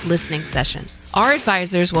 45-minute listening session. Our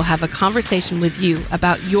advisors will have a conversation with you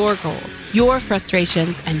about your goals, your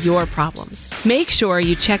frustrations, and your problems. Make sure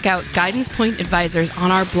you check out Guidance Point Advisors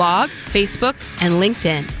on our blog, Facebook, and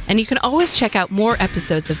LinkedIn. And you can always check out more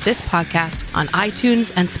episodes of this podcast on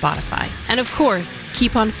iTunes and Spotify. And of course,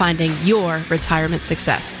 keep on finding your retirement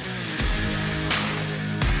success.